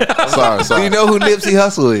sorry. Sorry. Do you know who Nipsey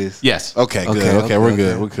Hussle is? Yes. Okay, good. Okay, we're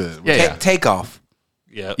good. Yeah. Take off.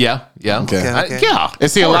 Yeah. Yeah. Okay. Yeah.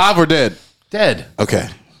 Is he alive or dead? Dead. Okay.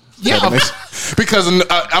 Yeah. Because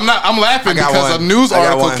I'm laughing got because one. a news I got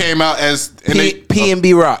article one. came out as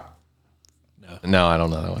P&B Rock. No, I don't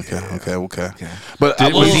know that one. Okay. But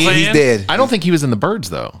Lil He's Xan? dead. I don't think he was in the Birds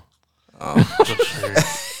though.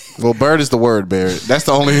 well, bird is the word, Barrett. That's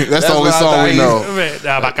the only what song I we thought know.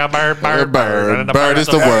 Bird. Bird is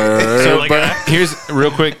the word. So, like, Here's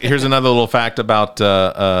real quick. Here's another little fact about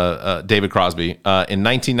David Crosby. In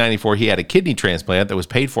 1994, he had a kidney transplant that was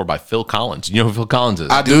paid for by Phil Collins. You know who Phil Collins is?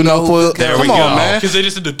 I do know. There Come we on, go. man. Because they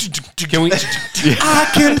just did the. Can we?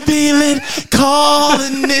 I can feel it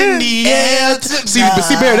calling in the air. See,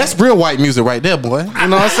 Barrett, that's real white music right there, boy. You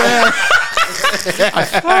know what I'm saying?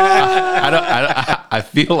 I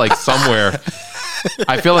feel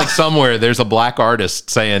like somewhere there's a black artist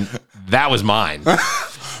saying that was mine.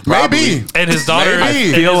 Maybe. And his daughter.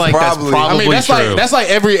 Maybe. I feel like that's Probably. probably I mean, that's true. that's like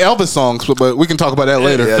every Elvis song, but we can talk about that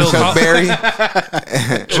later. Yeah, Phil Chuck Collins.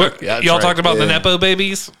 Berry. Y'all talked about the Nepo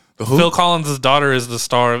babies. Who? Phil Collins' daughter is the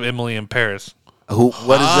star of Emily in Paris. What is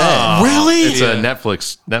that? Really? It's a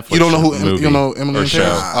Netflix. You don't know who? movie You know Emily or in show.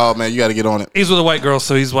 Paris? Oh man, you got to get on it. He's with a white girl,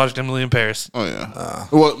 so he's watched Emily in Paris. Oh yeah.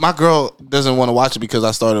 Well, my girl doesn't want to watch it because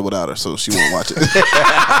I started without her, so she won't watch it.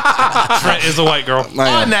 Trent is a white girl. On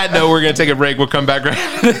that note, we're going to take a break. We'll come back.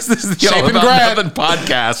 This is the All and About Grab. Nothing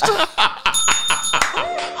podcast.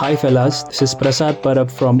 Hi fellas, this is Prasad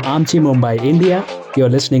Parab from Amchi, Mumbai, India. You're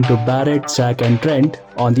listening to Barrett, Zach and Trent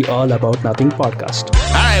on the All About Nothing podcast.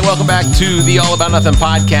 All right, welcome back to the All About Nothing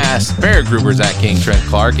podcast. Barrett Gruber, Zach King, Trent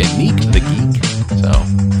Clark, and Nique the Geek. So,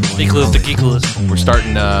 Geekless to Geekless. we're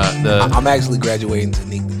starting the I'm actually graduating to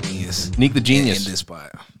Nique the Genius. Nique the Genius. In this spot.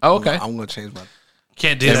 Oh, okay. I'm going to change my...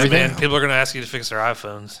 Can't do Everything? that, man. People are going to ask you to fix their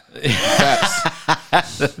iPhones.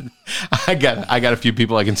 I got a few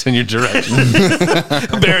people I can send your direction.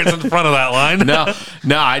 Barrett's in front of that line.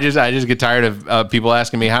 No, I just get tired of people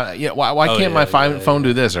asking me why can't my phone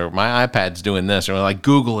do this or my iPad's doing this or like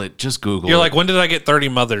Google it, just Google. You're it. like, when did I get 30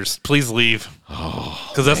 mothers? Please leave.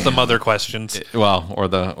 Because that's the mother questions. Well, or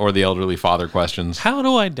the elderly father questions. How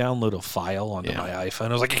do I download a file onto my iPhone?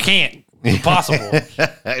 I was like, I can't. It's impossible.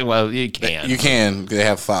 Well, you can. You can. They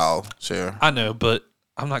have file share. I know, but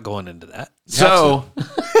I'm not going into that. So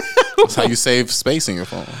That's how you save space in your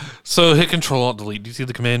phone. So hit Control Alt Delete. Do you see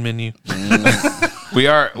the command menu? we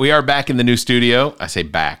are back in the new studio. I say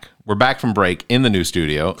back. We're back from break in the new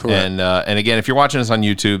studio. Correct. And again, if you're watching us on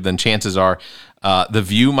YouTube, then chances are the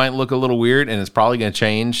view might look a little weird, and it's probably going to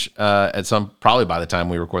change probably by the time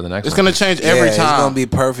we record the next It's one. going to change every It's time. going to be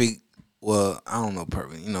perfect. Well, I don't know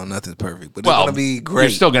perfect. Nothing's perfect. But it's going to be great. You're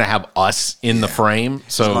still going to have us in the frame,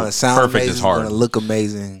 so It's going to sound perfect amazing. is hard. It's going to look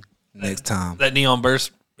amazing next time. That neon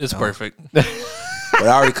burst is perfect. But I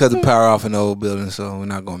already cut the power off in the old building, so we're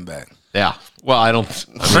not going back. Yeah. Well, I don't.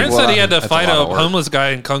 Trent said he had to that's fight a a lot of work. homeless guy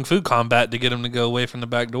in Kung Fu combat to get him to go away from the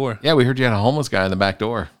back door. Yeah, we heard you had a homeless guy in the back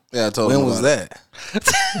door. Yeah, I told him When was about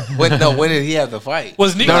that? when did he have to fight?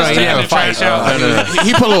 Was Nique No, just he taking had the a fight. trash out? it.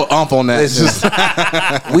 He put a little ump on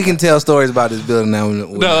that. We can tell stories about this building now.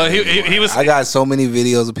 No, he was. I got so many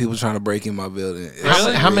videos of people trying to break in my building. It's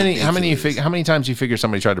Really? How many ridiculous. times you figure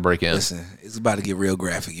somebody tried to break in? Listen, it's about to get real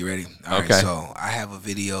graphic. You ready? All right, Okay. so I have a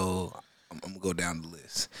video. I'm gonna go down the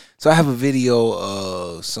list. So I have a video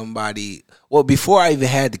of somebody. Well, before I even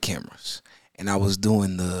had the cameras, and I was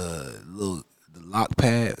doing the lock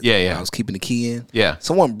pad. Yeah. I was keeping the key in. Yeah.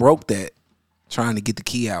 Someone broke that trying to get the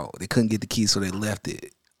key out. They couldn't get the key, so they left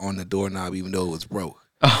it on the doorknob, even though it was broke.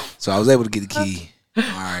 Oh. So I was able to get the key. All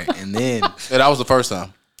right, and then Yeah, that was the first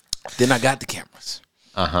time. I got the cameras.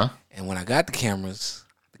 Uh-huh. And when I got the cameras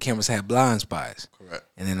had blind spots. Correct.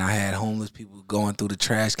 And then I had homeless people going through the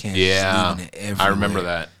trash cans. Yeah. leaving it everywhere. I remember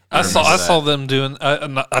that. I saw them doing.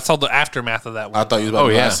 I saw the aftermath of that one. I thought you was about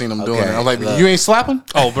to. yeah. I seen him doing Okay, it. I was like, look. you ain't slapping?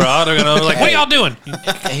 Oh, bro, I don't know. Like, what are y'all doing?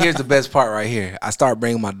 And here's the best part right here. I start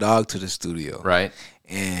bringing my dog to the studio. Right.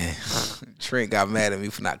 And Trent got mad at me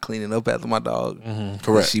for not cleaning up after my dog.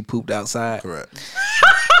 Correct. She pooped outside. Correct.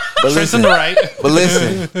 But Trent's in listen, the right. but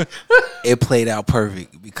listen, it played out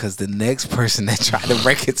perfect because the next person that tried to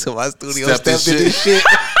break into my studio Stepped in stepped in this shit.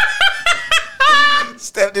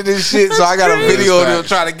 Stepped in this shit, so I got a video of them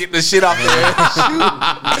trying to get the shit off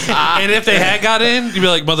there. And if they had got in, you'd be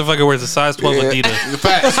like, motherfucker wears a size 12 Adidas. The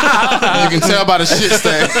facts. You can tell by the shit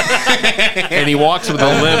stain. And he walks with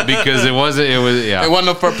a limp because it wasn't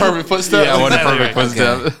a perfect footstep. Yeah, it wasn't a Anyway,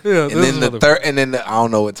 perfect footstep. And then I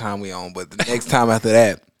don't know what time we on, but the next time after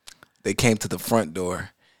that, they came to the front door,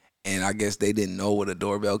 and I guess they didn't know what a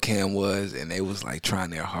doorbell cam was, and they was like trying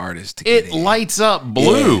their hardest to get It in. lights up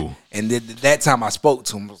blue. Yeah. And then that time I spoke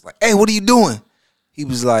to him, I was like, "Hey, what are you doing?" He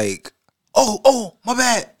was like, "Oh, my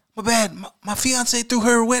bad. My fiance threw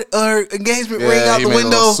her engagement ring out he the made a window.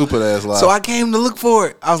 little stupid ass lie. So I came to look for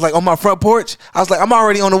it. I was like on my front porch. I was like, I'm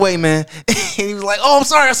already on the way, man. And he was like, "Oh, I'm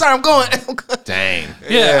sorry, I'm going." Dang.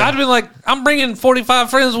 Yeah, I'd been like, I'm bringing 45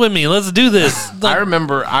 friends with me. Let's do this. I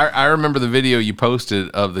remember the video you posted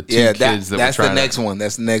of the two kids that that's were the trying next one.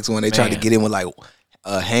 That's the next one. They tried to Man. get in with like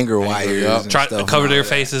hanger wires, yup. and Try to stuff cover and their all that.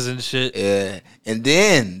 faces and shit. Yeah, and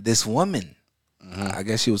then this woman, I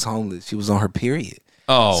guess she was homeless. She was on her period.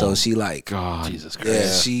 Oh, So she like, God. Jesus Christ.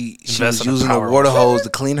 yeah, she was Invest in a using a power water hose to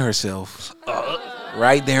clean herself,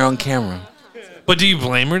 right there on camera. But do you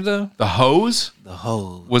blame her though? The hose? The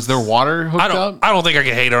hose. Was there water hooked I up? don't think I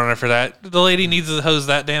can hate on her for that. The lady needs the hose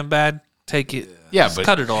that damn bad. Take it. Yeah, Just but-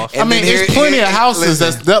 cut it off. I mean, then there's here- plenty here- of houses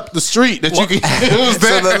listen. that's up the street that you can use.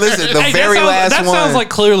 So listen, the Hey, very last that one. sounds like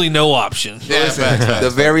clearly no option. Listen, the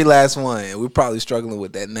very last one. We're probably struggling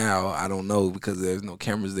with that now. I don't know because there's no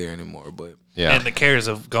cameras there anymore. But Yeah. And the cares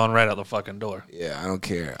have gone right out the fucking door. Yeah, I don't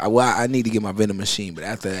care. I need to get my vending machine, but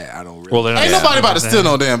after that, I don't really. Well, they're not Ain't nobody about to steal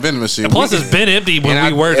no damn vending machine. And plus, it's been empty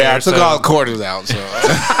when we were there. I took all the quarters out. So,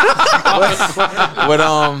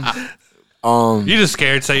 but you just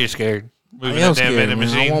scared. Say you're scared. Moving I am that damn scared, vending man.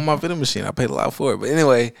 machine. I want my vending machine. I paid a lot for it. But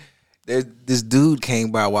anyway, this dude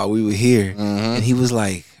came by while we were here, and he was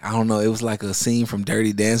like, I don't know, it was like a scene from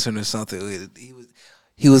Dirty Dancing or something.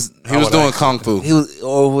 He was doing kung fu.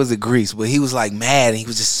 Or was it Grease? But he was like mad, and he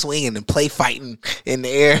was just swinging and play fighting in the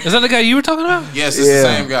air. Is that the guy you were talking about? Yes, it's the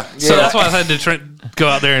same guy. So that's why I had to go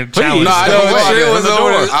out there and challenge. No, I don't know. Trent was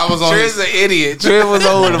over. I was on Trent's an idiot. Trent was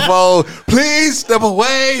over the phone. Please step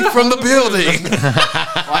away from the building.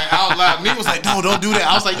 like out loud. Me was like, no, don't do that.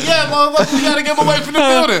 I was like, yeah, motherfucker, you gotta get away from the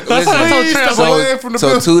building. That's what I told Please Trent. step away from the So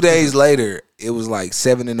building. 2 days later, it was like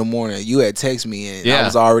 7 in the morning. You had texted me, and I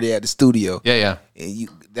was already at the studio. Yeah. And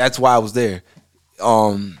that's why I was there.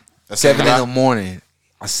 7 in the morning,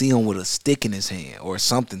 I see him with a stick in his hand or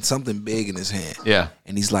something big in his hand. Yeah.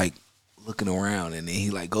 And he's like looking around, and then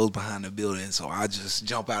he like goes behind the building. So I just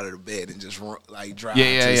jump out of the bed and just drive to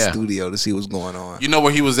the studio to see what's going on. You know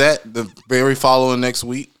where he was at the very following next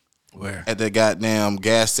week? Where? At that goddamn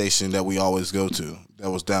gas station that we always go to. That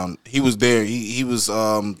was down. He was there. He was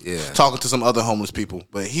talking to some other homeless people,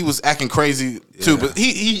 but he was acting crazy too. But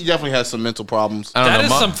he definitely has some mental problems. That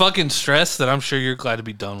is some fucking stress that I'm sure you're glad to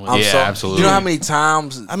be done with. Absolutely. You know how many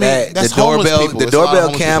times that's the doorbell people. It's a lot of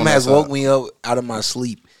homeless cam people has on that woke me up out of my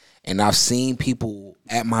sleep, and I've seen people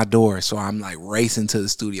at my door, so I'm like racing to the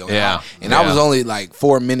studio. Yeah. And I was only like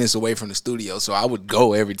 4 minutes away from the studio, so I would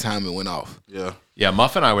go every time it went off. Yeah. Yeah,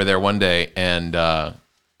 Muff and I were there one day, and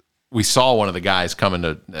we saw one of the guys coming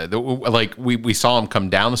to, we saw him come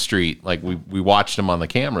down the street. Like, we watched him on the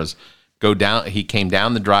cameras go down. He came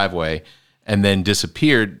down the driveway and then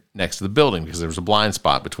disappeared next to the building because there was a blind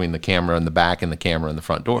spot between the camera in the back and the camera in the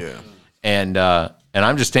front door. Yeah. And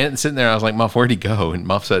I'm just sitting there. I was like, Muff, where'd he go? And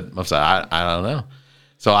Muff said, I don't know.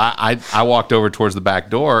 So I walked over towards the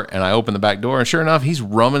back door, and I opened the back door, and sure enough, he's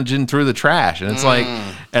rummaging through the trash. And it's like,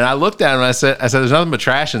 and I looked at him, and I said, there's nothing but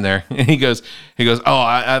trash in there. And he goes, oh,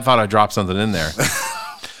 I thought I dropped something in there.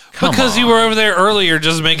 Because you were over there earlier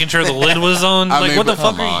just making sure the lid was on. What the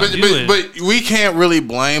fuck are you doing? But we can't really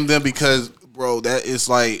blame them because, bro, that is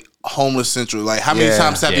like homeless central. Like, how many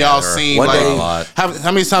times have y'all seen? Like,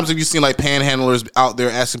 how many times have you seen like panhandlers out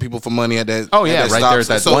there asking people for money at that? Oh yeah, right there at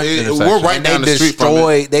that one intersection. We're right down the street from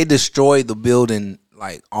it. They destroyed the building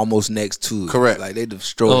like almost next to it. Correct. Like they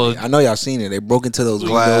destroyed it. I know y'all seen it. They broke into those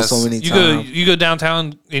windows so many times. You go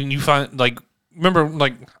downtown and you find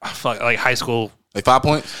remember high school. Like 5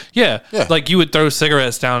 points? Yeah. Like you would throw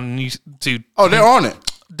cigarettes down and they're on it.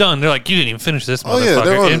 Done. They're like, you didn't even finish this motherfucker. Yeah,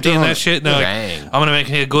 they're emptying that shit. No, I'm gonna make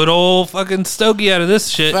a good old fucking stogie out of this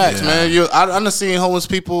shit. Facts, man. I done seen homeless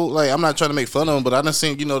people. Like, I'm not trying to make fun of them, but I done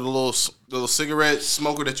seen the little cigarette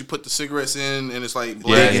smoker that you put the cigarettes in, and it's like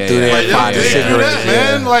black.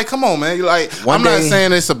 Man. Like, come on, man. I'm not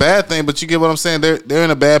saying it's a bad thing, but you get what I'm saying. They're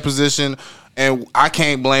in a bad position. And I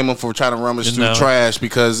can't blame them for trying to rummage through trash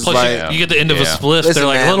because it's you get the end of a spliff. Listen, they're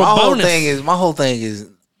like, man, a little bonus. My whole thing is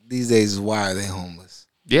these days is why are they homeless?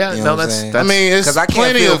 Yeah, you know that's. I mean, it's because I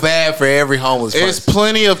can't feel bad for every homeless person. It's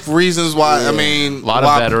plenty of reasons why. I mean, a lot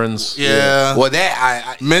of veterans. Yeah. Well,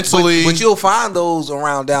 that I mentally, but you'll find those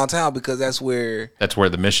around downtown because that's where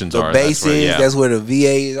the missions are. The base is. That's where the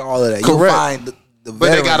VA is. All of that. You'll find the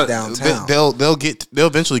veterans downtown. They'll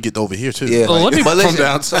eventually get over here too. Yeah. Well,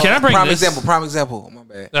 listen, can I bring prime example? My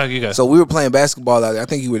bad. Oh, you go. So we were playing basketball out there. I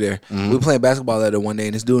think you were there. We were playing basketball out there one day,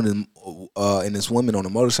 and this dude and this woman on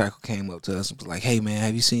a motorcycle came up to us and was like, "Hey man,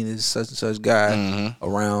 have you seen this such and such guy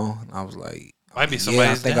around?" And I was like, might be somebody.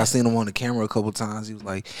 I think I seen him on the camera a couple times. He was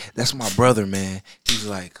like, "That's my brother, man." He's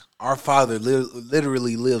like, "Our father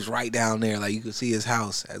literally lives right down there. Like you can see his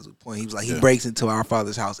house." As a point, he was like, he breaks into our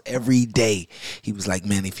father's house every day. He was like,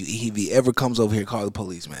 "Man, if he ever comes over here, call the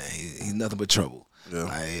police, man. He's nothing but trouble." Yeah.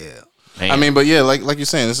 Like, I mean, but yeah, like you're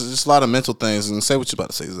saying, this is just a lot of mental things. And say what you're about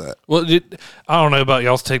to say is that. Well, I don't know about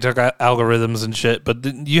y'all's TikTok algorithms and shit, but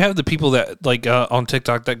you have the people that on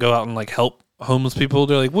TikTok that go out and help homeless people.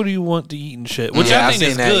 They're like, "What do you want to eat and shit?" Which I think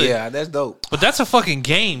is good. Yeah, that's dope. But that's a fucking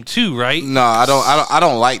game too, right? No, I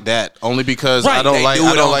don't like that. Only because I don't like. Do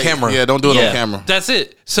it on like camera. Yeah, don't do it on camera. That's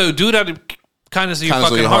it. So do it out of kindness of your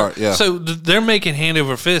fucking heart. Yeah. So they're making hand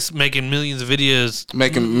over fist, making millions of videos,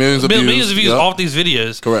 making millions of views off these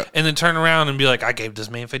videos. Correct. And then turn around and be like, "I gave this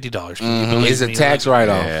man $50." It's a tax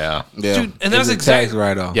write-off. Yeah. Dude, and that's exactly tax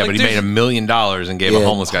write-off. Yeah, but he made $1 million and gave a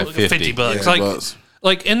homeless guy $50. $50.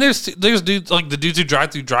 And there's dudes like the dudes who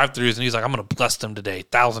drive through drive-throughs, and he's like, "I'm gonna bless them today,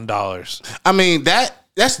 $1,000." I mean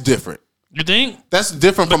that's different. You think? That's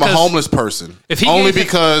different from a homeless person. If he only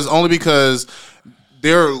because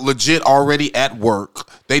they're legit already at work.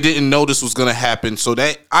 They didn't know this was going to happen. So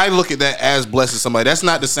that I look at that as blessing somebody. That's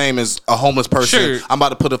not the same as a homeless person. Sure. I'm about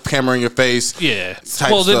to put a camera in your face. Yeah. Type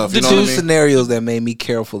Well, stuff. the You know Two what I mean? scenarios that made me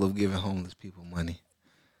careful of giving homeless people money.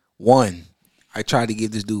 One, I tried to give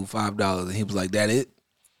this dude $5 and he was like, "That it?"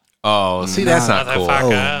 Oh, see, that's not cool. Motherfucker. Oh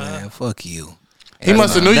man, fuck you. He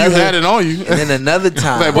must have knew you had it on you. And then another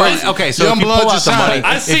time, Like, boy, Okay, so young if you blood pull out just the money, shining.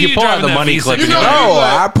 I see if you you pull out driving the that money Visa. clip, You and know you what go, no,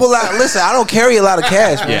 I pull out. Listen, I don't carry a lot of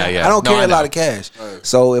cash, man. Yeah. I don't No, carry I a lot know. of cash.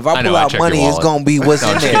 So if I I know, pull I out check money, your it's wallet. gonna be what's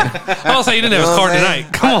in there. I was saying you didn't have You his know card what I'm saying?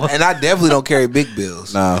 tonight. Come on. And I definitely don't carry big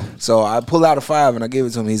bills. No. So I pull out a $5 and I give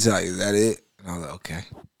it to him. He's like, "Is that it?" And I was like, "Okay,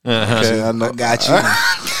 Okay, I know. I got you."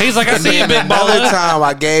 He's like, I see you, big Another baller. time,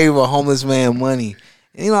 I gave a homeless man money.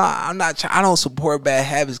 And, you know, I don't support bad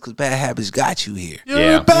habits because bad habits got you here. You're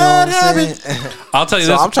Yeah. a bad You know what I'm habit. saying? I'll tell you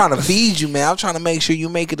So this. I'm trying to feed you, man. I'm trying to make sure you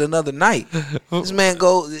make it another night. This man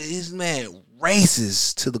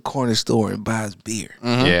races to the corner store and buys beer.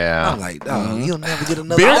 Yeah. I'm like, dog, you'll never get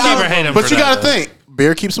another Beer I'll dollar. never hate him But for you that, got to think,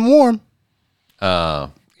 beer keeps them warm. Uh,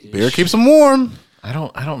 Beer keeps them warm. I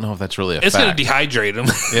don't know if that's really a It's going to fact. dehydrate him.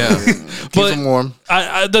 Yeah. Keeps But them warm.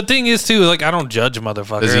 the thing is, too, like, I don't judge a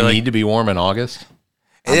motherfucker. Does he like, need to be warm in August?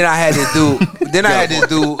 And then I had this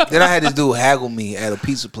dude haggle me at a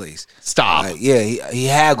pizza place. Stop. Like, yeah, he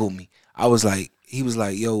haggled me. He was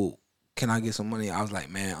like, "Yo, can I get some money?" I was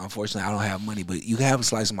like, "Man, unfortunately, I don't have money, but you can have a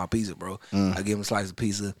slice of my pizza, bro." I give him a slice of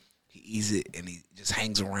pizza. He eats it and he just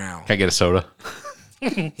hangs around. Can I get a soda?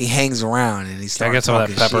 He hangs around and he starts get some of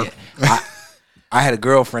that talking pepper? shit. I had a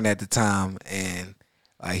girlfriend at the time, and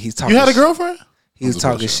like he's talking. You had a girlfriend? He was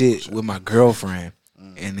talking shit with my girlfriend,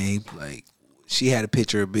 and then he like she had a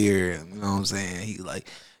pitcher of beer. You know what I'm saying? He like,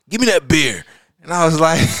 "Give me that beer," and I was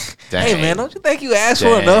like, "Hey Dang. man, don't you think you asked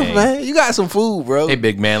for enough, man? You got some food, bro." Hey,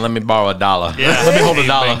 big man, let me borrow $1. yeah, Let me hold hey, a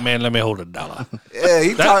dollar. big man, let me hold $1.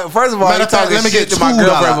 Yeah, first of all, Matter he of fact, talking let me shit get to my $2.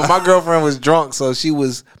 girlfriend, but my girlfriend was drunk, so she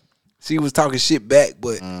was talking shit back.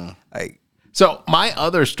 But like, So my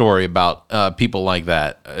other story about people like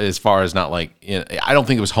that, as far as not like, I don't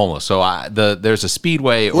think it was homeless. So there's a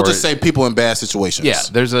speedway. We'll just say people in bad situations. Yeah,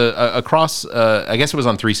 there's a across. I guess it was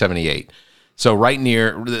on 378. So right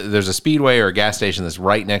near, there's a speedway or a gas station that's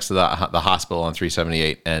right next to the hospital on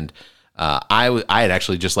 378. And I had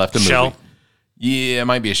actually just left a movie. Shell? Yeah, it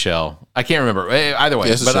might be a Shell. I can't remember. Either way,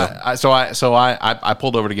 Yes, it's but a I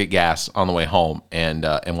pulled over to get gas on the way home, and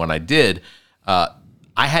when I did,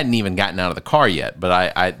 I hadn't even gotten out of the car yet, but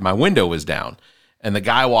I my window was down, and the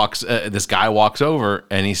guy this guy walks over,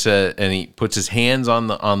 and he puts his hands on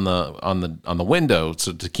the window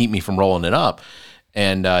to keep me from rolling it up.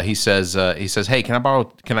 And he says, "Hey, can I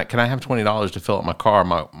have $20 to fill up my car?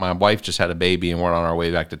 My wife just had a baby, and we're on our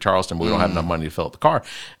way back to Charleston, but we don't have enough money to fill up the car."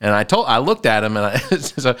 And I looked at him, and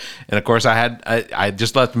and of course I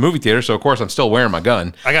just left the movie theater, so of course I'm still wearing my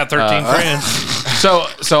gun. I got 13 friends. So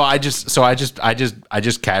I just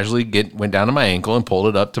casually went down to my ankle and pulled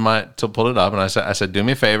it up and I said, "Do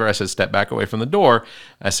me a favor." I said, "Step back away from the door."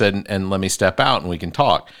 I said, and let me step out and we can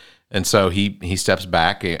talk. And so he steps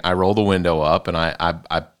back. I roll the window up and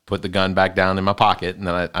I put the gun back down in my pocket, and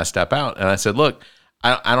then I step out and I said, "Look,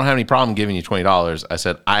 I don't have any problem giving you $20. I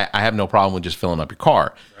said, I have no problem with just filling up your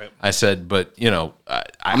car." Right. I said, "But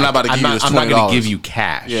I'm not about to give you this I'm not going $20. to give you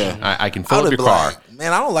cash. Yeah. I can fill up your car."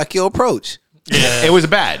 Man, I don't like your approach. Yeah. It was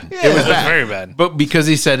bad. It was bad. Very bad. But because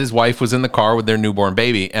he said his wife was in the car with their newborn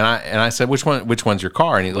baby, and I said, which one's your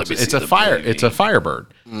car? And he looks, it's a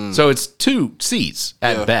Firebird. So it's 2 seats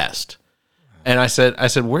at best. And I said,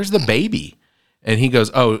 "Where's the baby?" And he goes,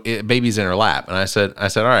 "Oh, baby's in her lap." And I said,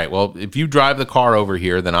 "All right, well, if you drive the car over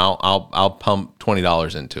here, then I'll pump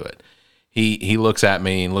 $20 into it." He looks at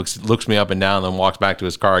me and looks me up and down, and then walks back to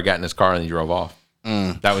his car. I got in his car and he drove off.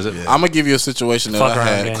 That was it. I'm gonna give you a situation that Fuck I around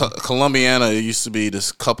had. game. Columbiana, it used to be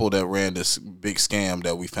this couple that ran this big scam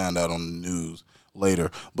that we found out on the news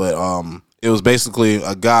later. But it was basically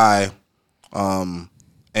a guy and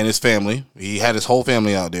his family. He had his whole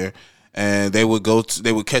family out there, and they would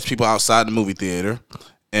catch people outside the movie theater.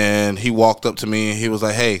 And he walked up to me and he was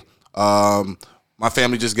like, "Hey, my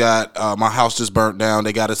family just got my house just burnt down.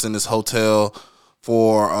 They got us in this hotel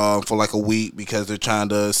for like a week because they're trying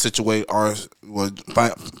to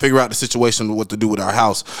figure out the situation, what to do with our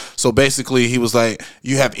house." So basically, he was like,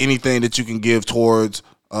 "You have anything that you can give towards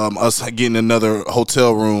us getting another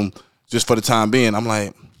hotel room just for the time being?" I'm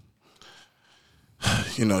like,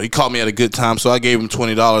 he caught me at a good time, so I gave him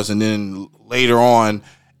 $20, and then later on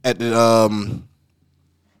on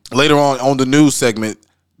the news segment,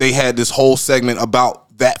 they had this whole segment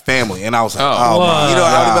about that family, and I was like, Oh, my You know,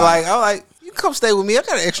 I would have been God. like, you come stay with me. I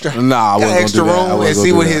got an extra, Nah, I got an wasn't extra gonna do that. I room wasn't and gonna see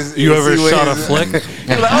do what that. his. You ever see what shot a his- flick?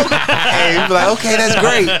 He'd be like, okay. He'd be like, okay, that's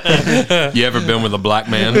great. You ever been with a black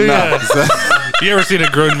man? You ever seen a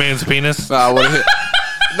grown man's penis? Nah, I would've hit.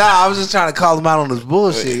 Nah, I was just trying to call him out on this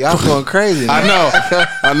bullshit. Y'all going crazy. I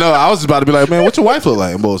know. I was about to be like, man, what's your wife look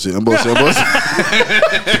like? I'm bullshit. You ever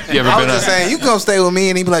I was been just saying, you come stay with me,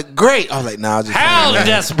 and he'd be like, great. I was like, nah, just How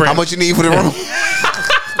desperate? how much you need for the room?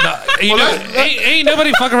 You know, ain't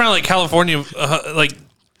nobody fucking around like California, like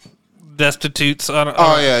destitutes. Oh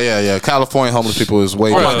yeah. California homeless people is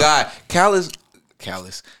way. Oh better. my god,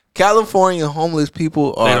 California homeless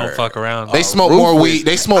people are. They don't fuck around. They smoke more ruthless. weed.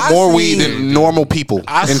 They smoke I more weed seen- than normal people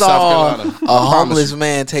I in saw South Carolina. a homeless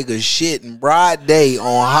man take a shit in broad day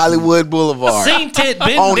on Hollywood Boulevard Seen it,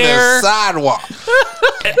 been on there. the sidewalk.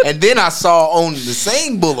 And then I saw on the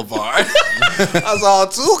same boulevard, I saw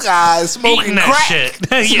two guys Eating smoking that crack. shit.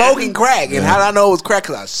 Yeah. Smoking crack. And how did I know it was crack?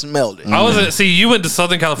 Because I smelled it. I was see. You went to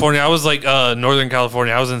Southern California. I was like Northern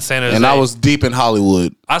California. I was in San Jose, And I was deep in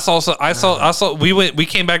Hollywood. I saw. We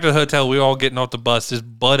came back to the hotel. We were all getting off the bus. This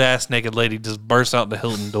butt ass naked lady just burst out the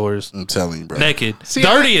Hilton doors, I'm telling you, bro. naked,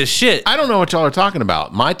 dirty as shit. I don't know what y'all are talking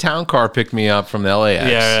about. My town car picked me up from the LAX.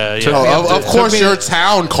 Yeah. Took me up Of to- course, took me your to-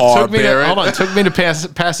 town car, Took me to, Barrett. hold on, took me to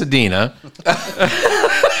Pasadena.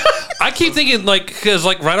 I keep thinking like because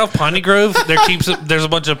like right off Piney Grove, there's a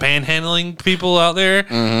bunch of panhandling people out there,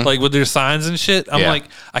 like with their signs and shit. I'm Yeah. like,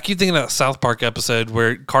 I keep thinking of that South Park episode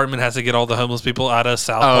where Cartman has to get all the homeless people out of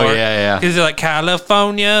South Oh, Park. yeah. Because they're like,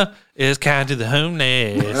 California is kind to the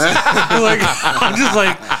homeless. Like, I'm just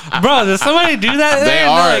like, bro, does somebody do that? They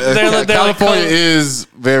are. They're California like, is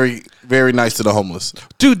very, very nice to the homeless.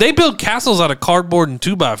 dude, they build castles out of cardboard and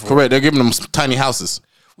 2x4. Correct. They're giving them tiny houses.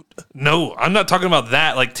 No, I'm not talking about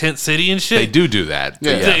that, like Tent City and shit. They do that.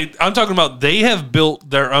 Yeah. I'm talking about they have built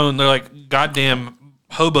their own. They're like goddamn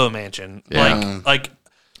hobo mansion. Yeah. Like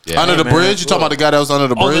Under the bridge? You talking about the guy that was under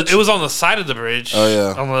the bridge? it was on the side of the bridge. Oh,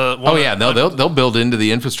 yeah. On the Oh yeah, no, they'll build into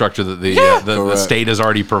the infrastructure that the Correct. state has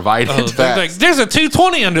already provided. they're like, there's a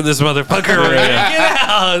 220 under this motherfucker. Right now. Get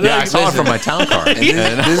out! Yeah, I saw it from my town car. And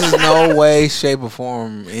this is no way, shape, or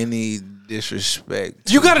form any disrespect.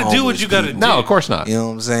 You got to to do what you got to do. No, of course not. You know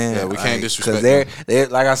what I'm saying? Yeah, we can't disrespect Because they're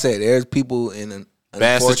like I said, there's people in an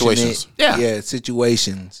Bad unfortunate- situations. Yeah.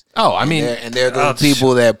 situations. Oh, I mean, And they're those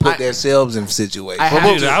people that put themselves in situations.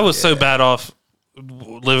 Dude, I was so bad off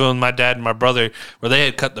living with my dad and my brother where they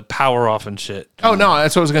had cut the power off and shit. oh no,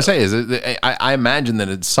 that's what I was gonna say. Is I imagine that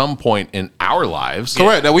at some point in our lives,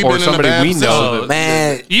 Correct, that we've or been in a somebody bad we know, position. that,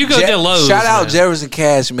 Man, You go to Lowe's, Shout out man. Jefferson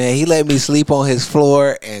Cash, man. He let me sleep on his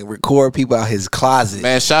floor and record people out his closet.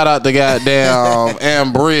 Man, shout out to goddamn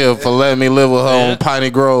Ambria for letting me live with her Yeah. on Piney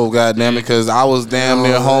Grove, goddamn it, because I was damn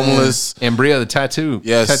near homeless. Ambria, the tattoo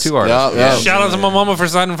artist. Yup, yup. Yeah. Shout out to my mama for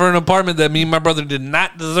signing for an apartment that me and my brother did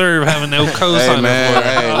not deserve having no co-signer Hey man, for.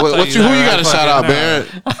 hey, I'll what tell who you got to that shout out, right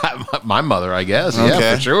Barrett? My mother, I guess. Yeah,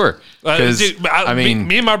 Okay. for sure. 'Cause, Dude, I mean,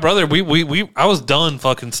 me and my brother, I was done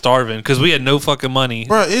fucking starving because we had no fucking money.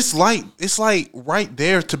 Bro, it's like right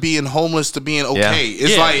there to being homeless to being okay.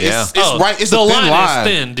 It's Yeah. like Yeah. it's right. It's the a thin line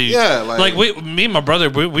is thin, dude. Yeah, me and my brother,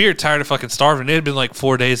 we were tired of fucking starving. It had been like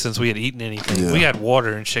 4 days since we had eaten anything. Yeah. We had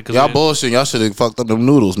water and shit. 'Cause y'all we, bullshit. Y'all should have fucked up them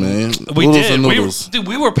noodles, man. we noodles did. and We, noodles.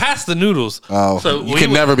 we were past the noodles. Oh, So you we can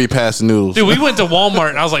went- never be past the noodles. Dude, we went to Walmart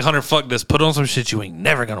and I was like, Hunter, fuck this. Put on some shit you ain't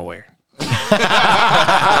never gonna wear.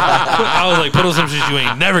 I was like, put on some shit you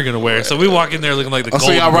ain't never gonna wear. So we walk in there looking like the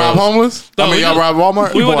So y'all Golden rob Girls. homeless? No, I mean, we y'all just- rob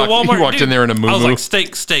Walmart? We went to walked- Walmart. he walked in there in a I was moo-moo. like,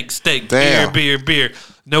 steak, Damn. beer.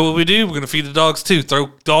 Know what we do? We're gonna feed the dogs too. Throw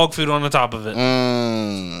dog food on the top of it.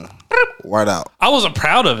 Word out. I wasn't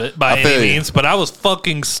proud of it by feel any you. means, but I was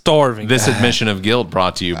fucking starving. this admission of guilt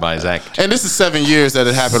brought to you by Zach. And this is 7 years that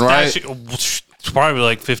it happened, right? It's probably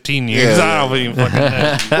like 15 years. Yeah, I don't even fucking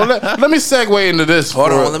know. Well, let me segue into this. Hold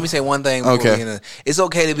for- on, let me say one thing. before Okay. we get in. It's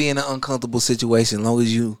okay to be in an uncomfortable situation as long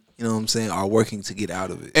as you know what I'm saying, are working to get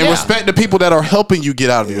out of it. And respect the people that are helping you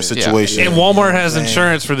get out of your situation. And Walmart has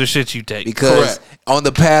insurance for the shit you take. Because Correct. on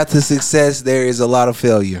the path to success, there is a lot of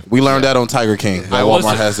failure. We learned that on Tiger King. That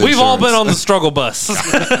Listen, Walmart has we've all been insurance. on the struggle bus.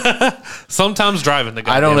 Sometimes driving the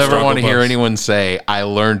I don't goddamn ever struggle want to hear bus. anyone say, I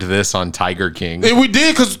learned this on Tiger King. And we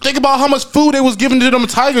did, because think about how much food they was giving to them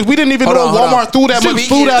tigers. We didn't even Hold know on, hold Walmart on. threw that much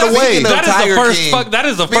Speaking- food out of the way. speaking of That is the Tiger first King- fuck- that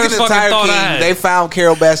is the speaking first of fucking Tiger thought I King, had. They found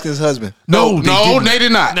Carol Baskin's husband. No, they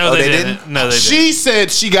did not. No, Oh, they they didn't. No, they didn't. She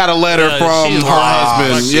said she got a letter from she's her lying.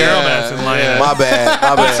 husband. Like Carol Baskin lying. My bad.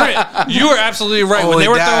 My bad. That's right. You were absolutely right. Oh, When they he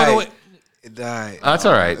were died. throwing away. It died. That's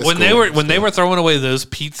all right. When they were throwing away those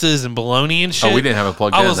pizzas and bologna and shit. Oh, we didn't have it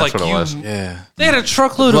plugged in. I was That's like, what it was. Yeah. They had a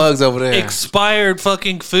truckload Plugs of over there. expired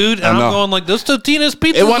fucking food, and I I'm know. going like, those Totino's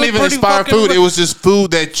pizzas. It wasn't look even pretty expired fucking food. It was just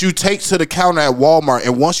food that you take to the counter at Walmart,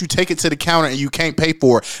 and once you take it to the counter and you can't pay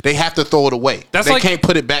for it, they have to throw it away. That's they like- can't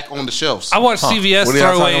put it back on the shelves. I watched CVS What are y'all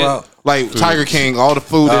throw talking away. about? Like Tiger King, all the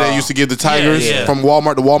food that they used to give the tigers yeah. from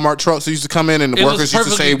Walmart, the Walmart trucks that used to come in, and the It was workers used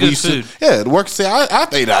to say perfectly we good used to. food. Yeah, the workers say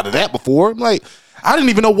I've ate out of that before. I'm like, I didn't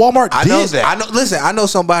even know Walmart I did know that. I know. Listen, I know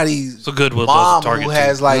somebody. So Goodwill does mom a Target who too.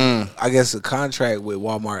 has like I guess a contract with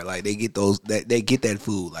Walmart. Like they get they get that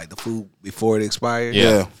food, like the food before it expires.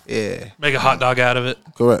 Yeah, Yeah. Make a hot dog out of it.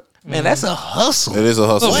 correct. Man, that's a hustle. It is a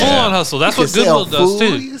hustle. It's a full-on hustle. That's You what can sell Goodwill does food,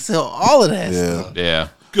 too. You can sell all of that Yeah. stuff. Yeah.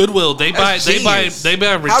 Goodwill, they buy genius.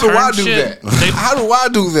 return How do I do shit. that? How do I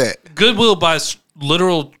do that? Goodwill buys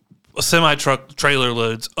literal semi-truck trailer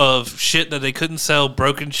loads of shit that they couldn't sell,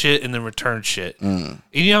 broken shit, and then return shit. And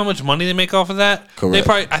you know how much money they make off of that? Correct. They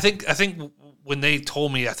probably, I think when they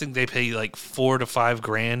told me, I think they pay like $4,000 to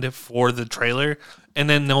 $5,000 for the trailer, and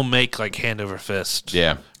then they'll make like hand over fist.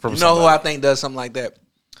 Yeah. From You know who somebody. I think does something like that?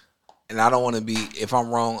 And I don't want to be, if I'm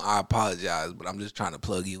wrong, I apologize, but I'm just trying to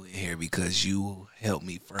plug you in here because you helped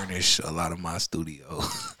me furnish a lot of my studio.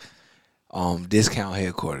 Discount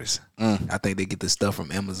headquarters. I think they get the stuff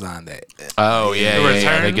from Amazon that. Oh, yeah. The Yeah.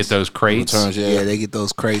 returns? They get those crates. Returns, Yeah, they get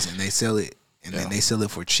those crates and they sell it. And then they sell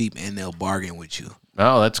it for cheap and they'll bargain with you.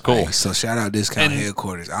 Oh, that's cool. Like, so shout out Discount And-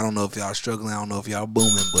 Headquarters. I don't know if y'all struggling. I don't know if y'all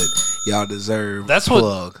booming, but y'all deserve That's a what.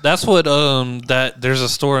 plug. That's what. That there's a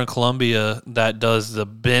store in Columbia that does the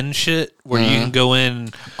bin shit where you can go in.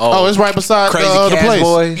 Oh, it's right beside Crazy the Cats place.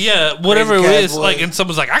 Boys. Yeah, whatever it Crazy is. Cat Like, Boys. and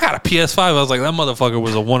someone's like, "I got a PS5." I was like, "That motherfucker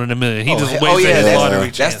was a one in a million." He just waits Oh for yeah, his lottery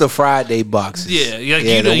that's chance. the Friday boxes. Yeah, like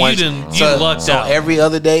the you ones- lucked so out. every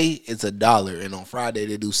other day it's $1, and on Friday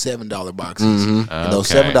they do $7 boxes. And those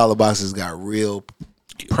Okay. $7 boxes got real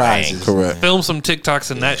prizes. Correct. Film some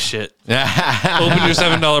TikToks and that shit. Open your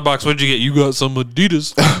 $7 box. What'd you get? You got some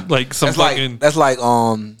Adidas, like some That's fucking. like that's like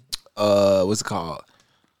what's it called?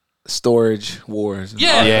 Storage Wars.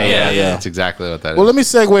 Yeah. Yeah. That's exactly what that is. Well, let me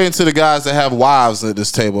segue into the guys that have wives at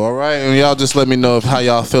this table, all right? And y'all just let me know how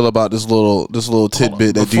y'all feel about this little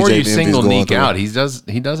tidbit that Before DJ you Envy's single going Nique through. out,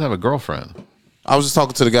 he does have a girlfriend. I was just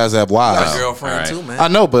talking to the guys that have I got wives. a girlfriend all right. too, man. I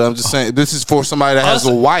know, but I'm just saying this is for somebody that has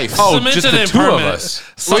a wife. Cemented just the and two of permanent. us.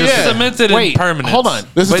 Cemented Wait, and permanent. hold on.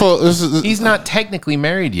 This is But for this is. he's not technically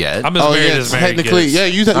married yet. I'm as Oh married yeah, as married technically, gets. yeah.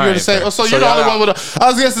 You're gonna right, say, fair. oh, so So you're the y'all only one with a.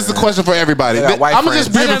 I guess this is a question for everybody. They got white I'm gonna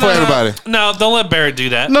just friends. brief it for everybody. No, don't let Barrett do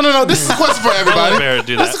that. No. This is a question for everybody. Barrett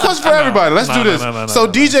do This is that. a question for No, everybody. Let's no, do no, this. no, So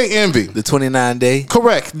no. DJ Envy, The 29-day.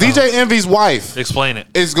 correct. DJ Envy's wife Explain it.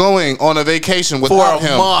 is going on a vacation For without a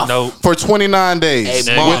him month. No. for 29 days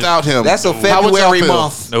A month. without him. That's a How would y'all February feel?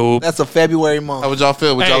 month. Nope. That's a February month. How would y'all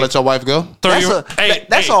feel? Would y'all Hey. let your wife go?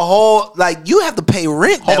 That's a whole a whole a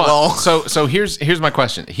rent Hold that on. long. So here's my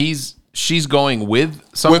question. She's going with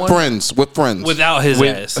someone With friends. Without his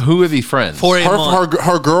With ass. who are the friends? For a month.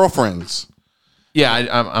 her girlfriends. Yeah,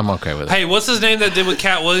 I'm okay with it. Hey, what's his name that did with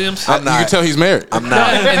Cat Williams? I'm You not. can tell he's married. I'm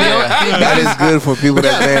not. That is good for people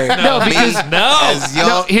that married. No, because No. As young,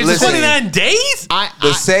 No, here's the listen, 29 days?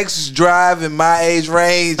 the sex drive in my age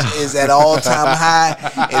range is at all time high,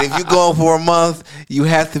 and if you're going for a month, you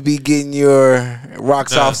have to be getting your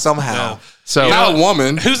rocks off somehow. no. so Not a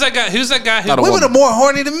woman. Who's that guy? Who's that guy? Not a Who, Women are more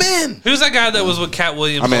horny than men. who's that guy that was with Cat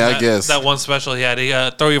Williams? I mean, on I that, guess. that one special he had. He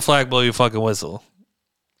throw your flag, blow your fucking whistle.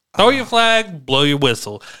 Throw your flag, blow your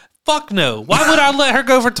whistle. Fuck no. Why would I let her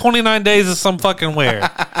go for 29 days of some fucking wear?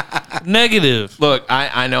 Negative. look,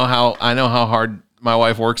 I know how hard my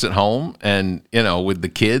wife works at home, and with the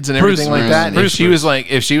kids and Bruce, everything like Bruce, that. And Bruce,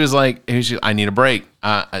 if she was like, I need a break,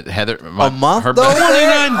 Heather, A month her though. best-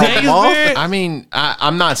 29 A days, month? Barrett? I mean,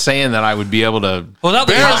 I'm not saying that I would be able to. Well, not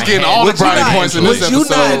the Barrett's guy. getting all the Would you brownie not- points in this would you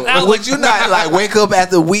episode. not- Would you not like wake up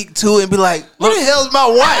after week 2 and be like, "Where the hell's my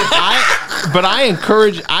wife?" But I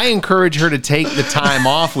encourage her to take the time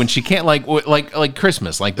off when she can't, like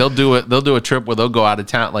Christmas. Like they'll do a trip where they'll go out of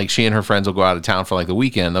town. Like she and her friends will go out of town for like the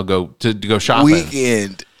weekend. They'll go to go shopping.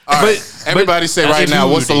 Weekend. All right. Everybody say right now,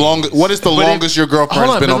 what is the longest your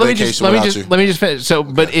girlfriend's been on vacation without you? Let me just finish. So,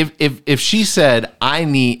 but if she said I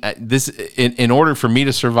need this in order for me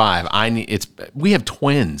to survive, we have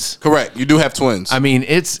twins. Correct. You do have twins. I mean,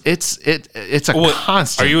 it's a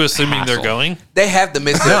constant. Are you assuming hassle. they're going? They have to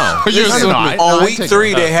miss their No. You're Listen, assuming. on I week take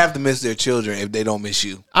 3 it. they have to miss their children if they don't miss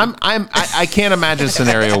you. I can't imagine a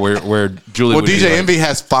scenario where Julie. Well, would be DJ like, Envy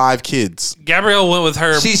has 5 kids. Gabrielle went with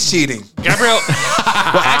her. She's cheating. Gabrielle.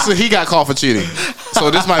 Well, actually, he got caught for cheating,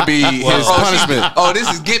 so this might be his punishment. Oh, this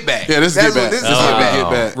is get back. Yeah, this is That's get what back. this is get back.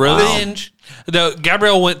 Get back. Revenge. No,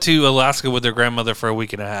 Gabrielle went to Alaska with her grandmother for a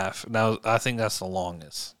week and a half. Now I think that's the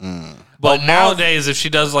longest. But nowadays, if she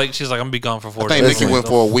does she's like, I'm gonna be gone for 4 days. I think Nique went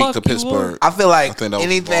for a week to Pittsburgh. I feel like that was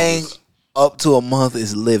anything the up to a month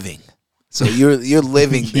is living. So you're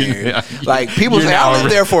living there. Yeah. Like people You're say, now I live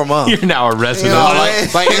there for a month. You're now a resident. You know,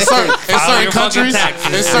 like in certain your fucking countries,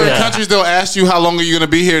 taxes. countries they'll ask you how long are you going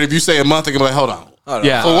to be here. And if you say a month, they're going to be like, hold on.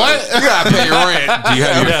 Yeah. For what? You got to pay your rent. Do you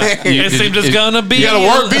have It seems it's gonna be. You got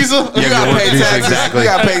a work visa? You gotta pay taxes. exactly. You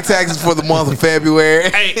gotta pay taxes for the month of February.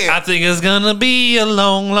 Hey, I think it's gonna be a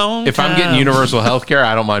long If time. I'm getting universal health care,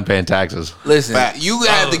 I don't mind paying taxes. Listen, Facts. you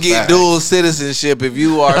have to get Facts. dual citizenship if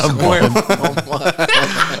you are somewhere,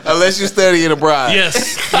 unless you're studying abroad.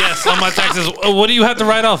 Yes, on my taxes. What do you have to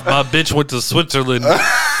write off? My bitch went to Switzerland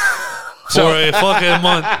for a fucking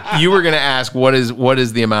month. You were going to ask what is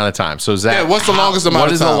the amount of time? So Zach, Yeah, what's the longest amount What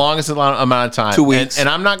of is time? the longest amount of time? 2 weeks. And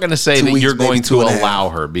I'm not going to say 2 that weeks, you're going maybe to 2.5. allow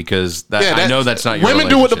her because I know that's not your Women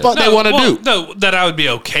do what the fuck relationship. they want to do. No, that I would be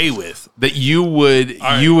okay with. That you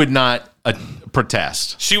would not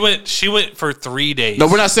protest. She went for 3 days. No,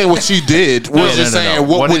 we're not saying what she did. We're Yeah, just no. saying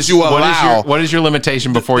what would is- you allow? What is your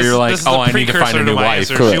limitation before you're like, This is oh, the I need to find a precursor new my wife?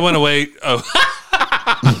 answer. She went away. Oh,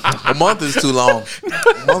 A month is too long.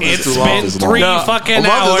 A month is it's too long. been 3 A fucking month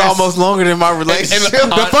hours. is almost longer than my And relationship.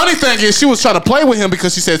 the funny thing is, she was trying to play with him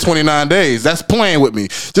because she said 29 days. That's playing with me.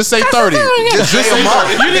 Just say 30. Just say a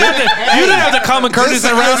month. You didn't have to common courtesy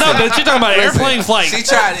Listen, round up. listen. But she talking about airplane flight. She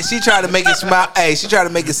tried to make it smile. Hey, she tried to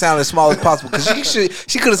make it sound as small as possible because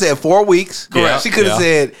she could have said 4 weeks. Correct. She could have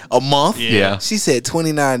said a month. Yeah. She said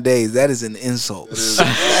 29 days. That is an insult.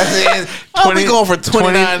 I'll be going for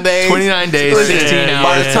 29 days. 29 days, Listen, 16 by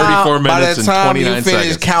hours, the time- 34 minutes, By the and time 29 you finish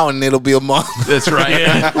seconds. counting, it'll be a month. That's right.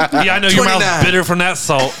 Yeah, I know your 29. mouth's bitter from that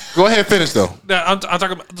salt. Go ahead and finish, though. No, I'm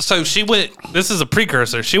talking about. So she went. This is a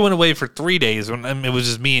precursor. She went away for 3 days when it was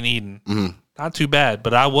just me and Eden. Not too bad,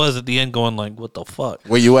 but I was at the end going like, "What the fuck?"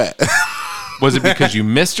 Where you at? Was it because you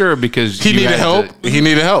missed her or because He you needed had help. to- He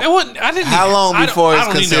needed help. It wasn't. I didn't. How long before I it's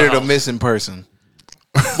don't need no considered a help. missing person?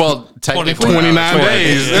 Well, technically 29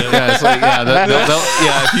 days. Yeah, it's like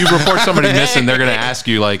if you report somebody missing, they're going to ask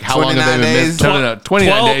you like how long have they 29 been days? missing? No,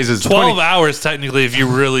 29 days is 12 hours technically. If you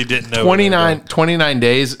really didn't know, 29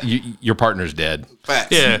 days. Your partner's dead.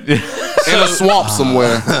 Facts. Yeah. In a swamp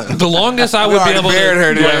somewhere. The longest I would be already able buried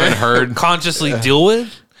her to there. You haven't heard. consciously deal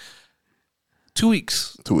with 2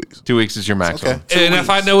 weeks. 2 weeks. 2 weeks is your maximum. Okay. And if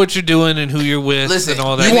I know what you're doing and who you're with Listen, and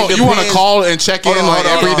all You that, want to call and check in Hold on, like hold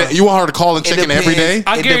on, every hold on. day? You want her to call and check It in every day? depends.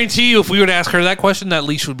 I It guarantee you, if we were to ask her that question, that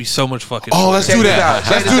leash would be so much fucking. Oh, let's shorter. do Check this out. that.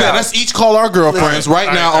 Check Let's this do that. out. Let's each call our girlfriends right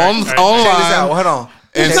All now right, on all right. Check this out. online Hold on.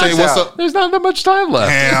 and Check say this what's out. up. There's not that much time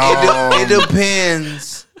left. It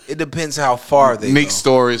depends. It depends how far they Nique go.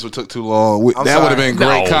 stories took too long. I'm That would have sorry. been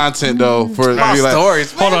great No. content though. For My be like,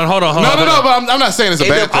 stories. Hold on. no, but I'm not saying it's a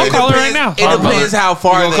bad I'll thing. call her right now. It depends how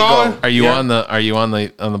far You they gonna call go. her? Are you on the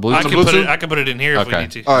Bluetooth? I can put it in here if we Okay.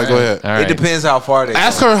 need to. All right, go ahead. All right. It depends how far they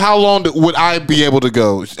Ask go. her how long would I be able to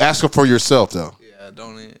go. Ask her for yourself though. Yeah,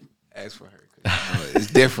 don't even ask for her. 'Cause it's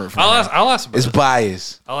different from her. I'll ask both. It's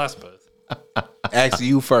biased. I'll ask both. Ask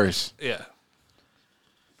you first. Yeah.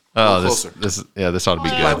 Oh, closer. this ought to be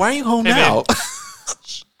good. Like, why are you home Hey, now?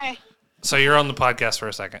 So you're on the podcast for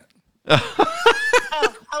a second.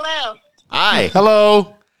 Hello. Hi.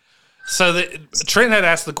 Hello. So Trent had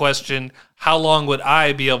asked the question, how long would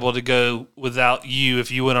I be able to go without you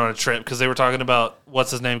if you went on a trip? Because they were talking about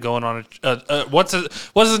what's his name going on what's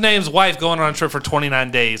his name's wife going on a trip for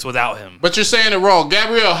 29 days without him. But you're saying it wrong.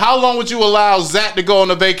 Gabrielle, how long would you allow Zach to go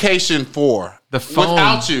on a vacation for? The phone.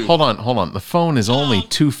 Without you. Hold on. The phone is only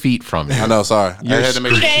 2 feet from you. I know, sorry. I had to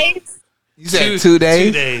make 2 days. You said 2 days?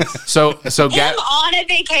 2 days. So Him on a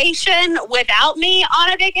vacation without me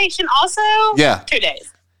on a vacation also? Yeah. 2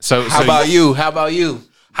 days. so How about you? How about you?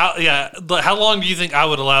 How long do you think I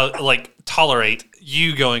would tolerate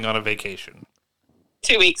you going on a vacation?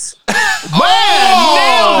 2 weeks.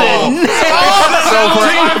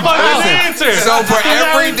 So for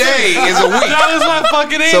every day is a week. That was my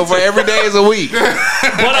fucking answer. So for every day is a week.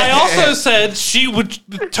 But I also said she would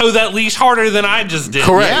toe that leash harder than I just did.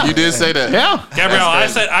 Correct. Yeah. You did say that. Yeah. Gabrielle, I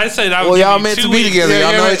said I would Well, give y'all you meant 2 to be weeks. together. Yeah,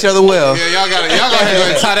 Y'all yeah, know right. each other well. Yeah, y'all got to go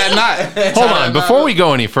and tie that knot. Hold on. Before we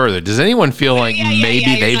go any further, does anyone feel like Yeah, yeah, maybe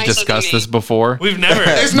yeah, you're they've nice discussed looking this before? We've never.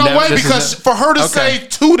 There's no No, way this because is for her to Okay. say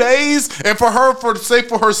 2 days and for her to say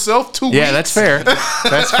for herself 2 weeks. Yeah, that's fair.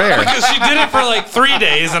 That's fair. Because she did it for 3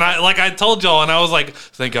 days, and I told y'all, and I was like,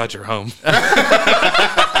 "Thank God you're home."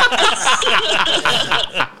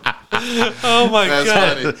 Oh my That's God,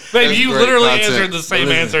 funny. babe! That's You great literally content. answered the same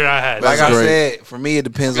answer I had. Like That's I great. said, for me it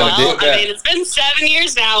depends Well, on I mean, it's been 7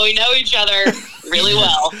 years now. We know each other really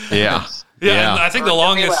well. Yeah. Yeah, and I think the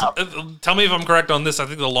longest. well. Tell me if I'm correct on this. I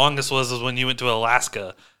think the longest was when you went to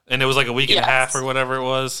Alaska, and it was like a week and a half or whatever it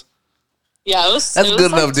was. Yeah, it was. That's it was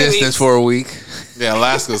good like enough 2 distance weeks. for a week. Yeah,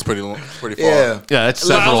 Alaska's pretty far. Yeah. Yeah, that's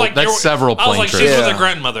I was several. like, That's several I was plane like, trips. she's with Yeah. her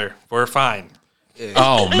grandmother. We're fine.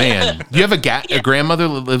 Oh man, you have a grandmother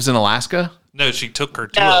that lives in Alaska? No, she took her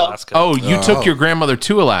to No. Alaska. Oh, you took your grandmother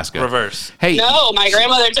to Alaska. Reverse. Hey, No, my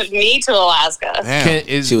grandmother took me to Alaska.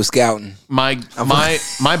 Damn. She was scouting. my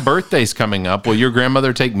birthday's coming up. Will your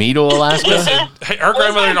grandmother take me to Alaska? Hey, her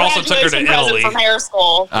grandmother also took her to Graduation present Italy. from hair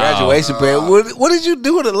school. Graduation party. What did you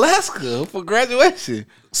do in Alaska for graduation?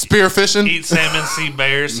 Spearfishing. Eat salmon, see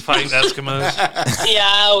bears, fight Eskimos.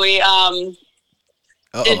 Yeah, we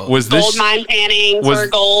did Was gold this mine panning was- for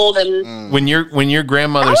gold, and when your that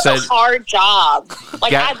grandmother was said? a hard job.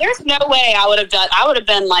 Like, Ga- there's no way I would have done. I would have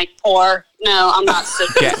been like poor. No, I'm not.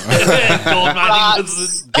 Gold mining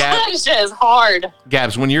was That shit is hard.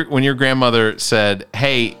 Gabs, when your grandmother said,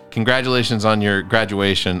 "Hey, congratulations on your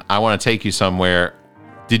graduation. I want to take you somewhere."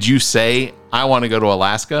 Did you say, "I want to go to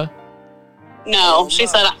Alaska"? No, she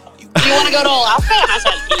said, "Do you want to go to Alaska?" And I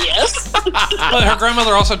said, "Yes." But her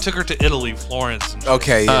grandmother also took her to Italy, Florence. And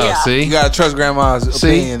Okay, Oh, yeah. see, You gotta trust grandma's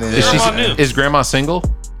opinion. And is, Grandma knew. is grandma single?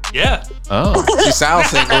 Yeah. Oh, she sounds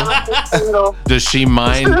single. does she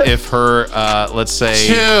mind if her, let's say,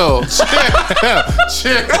 Chill. Chill.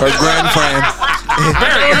 Her grandfriend.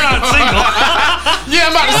 Barry, you're not single. Yeah,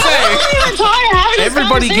 I'm about to say. I'm tired of having this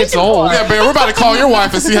everybody gets conversation old? Yeah, man, we're about to call your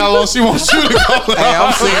wife and see how long she wants you to go. Hey,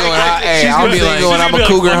 I'm single. I'll be She's single and I'm gonna a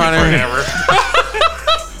be like, cougar "Fuck me hunter. forever."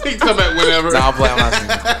 He can come back whenever. No, I'm playing. I'm not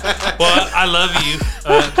single. Well, I love you.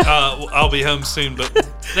 I'll be home soon, but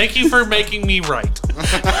thank you for making me right.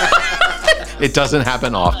 it doesn't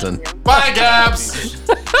happen often? Bye, Gabs.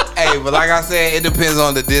 Hey, but like I said, it depends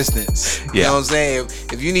on the distance. You Yeah. know what I'm saying?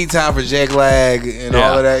 If you need time for jet lag and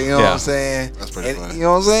all of that, you know what I'm saying? That's pretty funny. You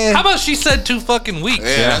know what I'm saying? How about she said 2 fucking weeks?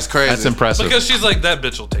 Yeah, that's crazy. That's impressive. Because she's like, that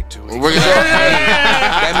bitch will take 2 weeks. We're gonna,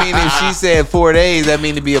 That mean if she said 4 days, that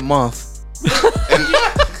mean to be a month.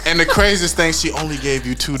 and the craziest thing, she only gave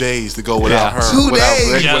you 2 days to go without Yeah. her. 2 without,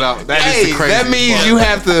 days? Yeah. Without, that is Hey, the craziest that means part. you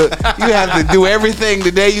have to do everything the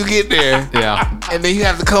day you get there, Yeah. and then you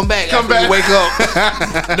have to come back. Come after you back. wake up.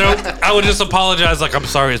 Nope. I would just apologize. Like, I'm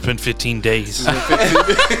sorry. It's been 15 days.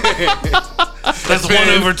 That's been- 1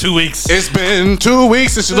 over 2 weeks. It's been 2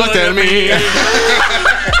 weeks since you looked at me.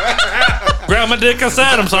 Grab my dick. I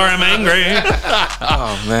said, I'm sorry. I'm angry.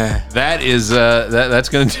 Oh man, That is that's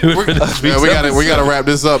gonna do it for this week's Yeah, we gotta episode. wrap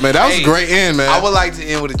this up, man. That was a Hey, great end, man. I would like to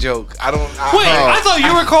end with a joke. Wait, I thought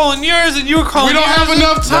you were calling yours and you were calling we don't yours. have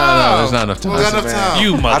enough time. No, there's not enough time. We got enough time.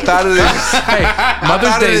 You I mother. thought of this. Hey,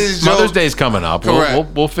 this joke- Mother's Day's coming up. Correct.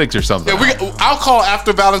 We'll figure something. Yeah, out. I'll call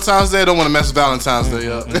after Valentine's Day. I don't want to mess Valentine's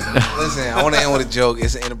Day up. Listen, I want to end with a joke.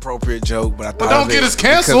 It's an inappropriate joke, but I thought don't of get it us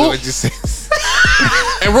canceled. because of what you said.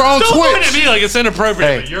 And we're on Don't point at Twitch. me like it's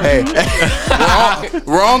inappropriate. But you're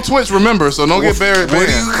We're on Twitch, remember, so don't get buried. What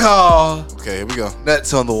do you call Okay, here we go.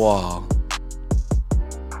 nuts on the wall?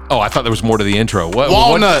 Oh, I thought there was more to the intro. What?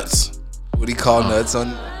 Walnuts. What do you call nuts on?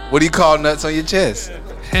 What do you call nuts on your chest?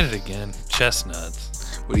 hit it again.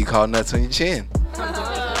 Chestnuts. What do you call nuts on your chin?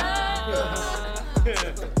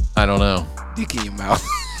 I don't know. Dick in your mouth.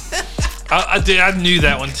 I knew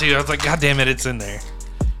that one too. I was like, God damn it, it's in there.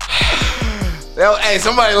 Hey,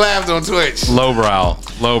 somebody laughed on Twitch. Lowbrow.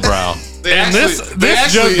 And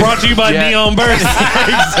this joke brought to you by Yeah. Neon Burst.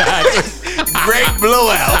 Great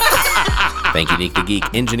blowout. Thank you, Nique the Geek,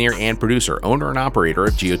 engineer and producer, owner and operator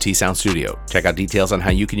of GOT Sound Studio. Check out details on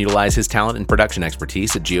how you can utilize his talent and production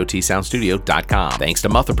expertise at gotsoundstudio.com. Thanks to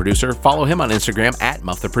Muff the Producer. Follow him on Instagram at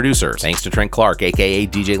Muff the Producer. Thanks to Trent Clark, aka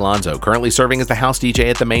DJ Lonzo, currently serving as the house DJ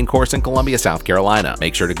at the Main Course in Columbia, South Carolina.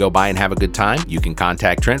 Make sure to go by and have a good time. You can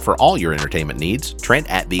contact Trent for all your entertainment needs.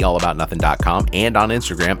 Trent at theallaboutnothing.com and on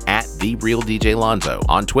Instagram at TheRealDJLonzo.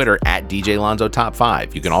 On Twitter at DJ Lonzo Top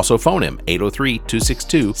 5. You can also phone him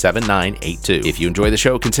 803-262-7982. If you enjoy the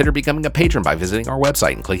show, consider becoming a patron by visiting our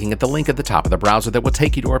website and clicking at the link at the top of the browser that will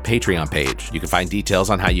take you to our Patreon page. You can find details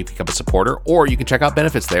on how you become a supporter, or you can check out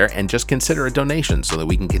benefits there and just consider a donation so that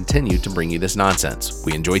we can continue to bring you this nonsense.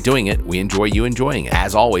 We enjoy doing it. We enjoy you enjoying it.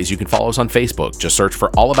 As always, you can follow us on Facebook. Just search for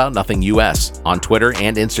All About Nothing US, on Twitter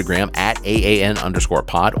and Instagram at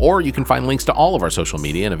AAN_pod, or you can find links to all of our social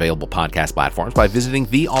media and available podcast platforms by visiting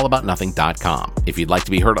theallaboutnothing.com. If you'd like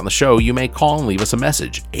to be heard on the show, you may call and leave us a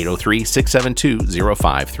message,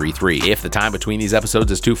 803-672-0533. If the time between these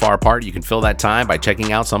episodes is too far apart, you can fill that time by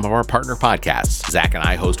checking out some of our partner podcasts. Zach and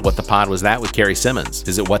I host What the Pod Was That with Carrie Simmons.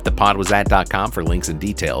 Visit whatthepodwasthat.com for links and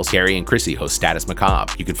details. Carrie and Chrissy host Status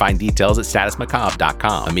Macabre. You can find details at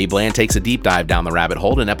statusmacabre.com. Ami Bland takes a deep dive down the rabbit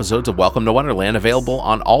hole in episodes of Welcome to Wonderland, available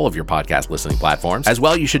on all of your podcast listening platforms. As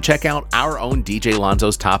well, you should check out our own DJ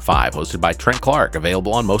Lonzo's Top 5, hosted by Trent Clark,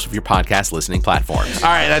 available on most of your podcast listening platforms. All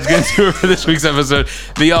right, that's going to do it for this week's episode,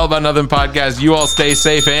 the All About Nothing podcast. You all stay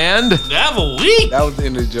safe and have a week. That was the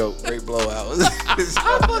end of the joke. Great blowout. This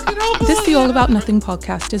The All About Nothing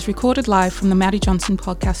podcast is recorded live from the Maddie Johnson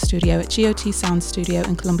podcast studio at GOT Sound Studio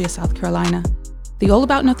in Columbia, South Carolina. The All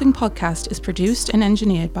About Nothing podcast is produced and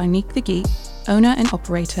engineered by Nique the Geek, owner and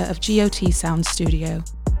operator of GOT Sound Studio.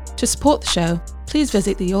 To support the show, please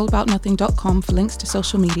visit theallaboutnothing.com for links to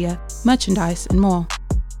social media, merchandise, and more.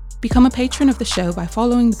 Become a patron of the show by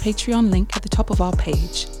following the Patreon link at the top of our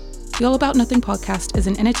page. The All About Nothing podcast is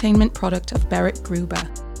an entertainment product of Barrett Gruber.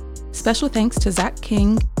 Special thanks to Zach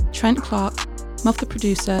King, Trent Clark, Muff the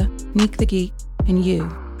producer, Nique the Geek, and you,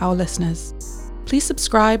 our listeners. Please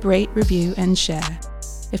subscribe, rate, review, and share.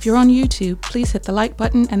 If you're on YouTube, please hit the like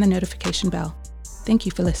button and the notification bell. Thank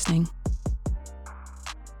you for listening.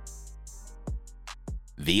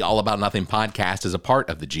 The All About Nothing podcast is a part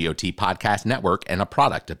of the GOT Podcast Network and a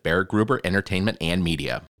product of Barrett Gruber Entertainment and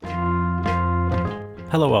Media.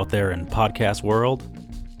 Hello out there in podcast world.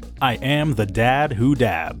 I am the dad who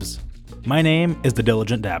dabs. My name is the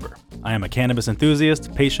Diligent Dabber. I am a cannabis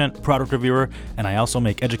enthusiast, patient, product reviewer, and I also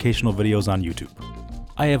make educational videos on YouTube.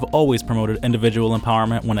 I have always promoted individual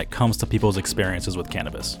empowerment when it comes to people's experiences with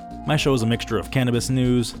cannabis. My show is a mixture of cannabis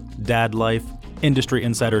news, dad life, industry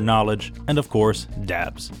insider knowledge, and of course,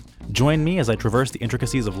 dabs. Join me as I traverse the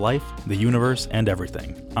intricacies of life, the universe, and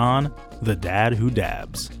everything on The Dad Who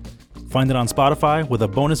Dabs. Find it on Spotify with a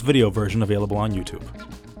bonus video version available on YouTube.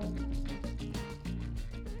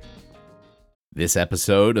 This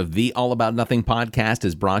episode of the All About Nothing podcast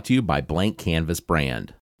is brought to you by Blank Canvas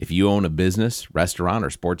Brand. If you own a business, restaurant, or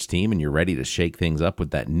sports team and you're ready to shake things up with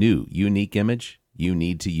that new, unique image, you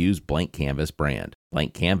need to use Blank Canvas Brand.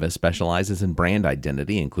 Blank Canvas specializes in brand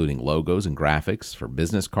identity, including logos and graphics for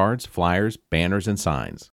business cards, flyers, banners, and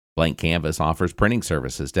signs. Blank Canvas offers printing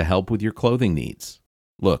services to help with your clothing needs.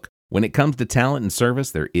 Look, when it comes to talent and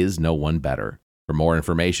service, there is no one better. For more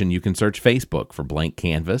information, you can search Facebook for Blank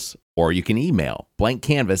Canvas, or you can email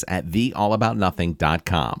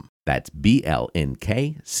blankcanvas@theallaboutnothing.com. That's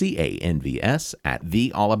BLNKCANVS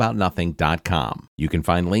 @theallaboutnothing.com. You can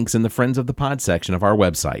find links in the Friends of the Pod section of our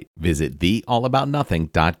website. Visit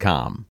theallaboutnothing.com.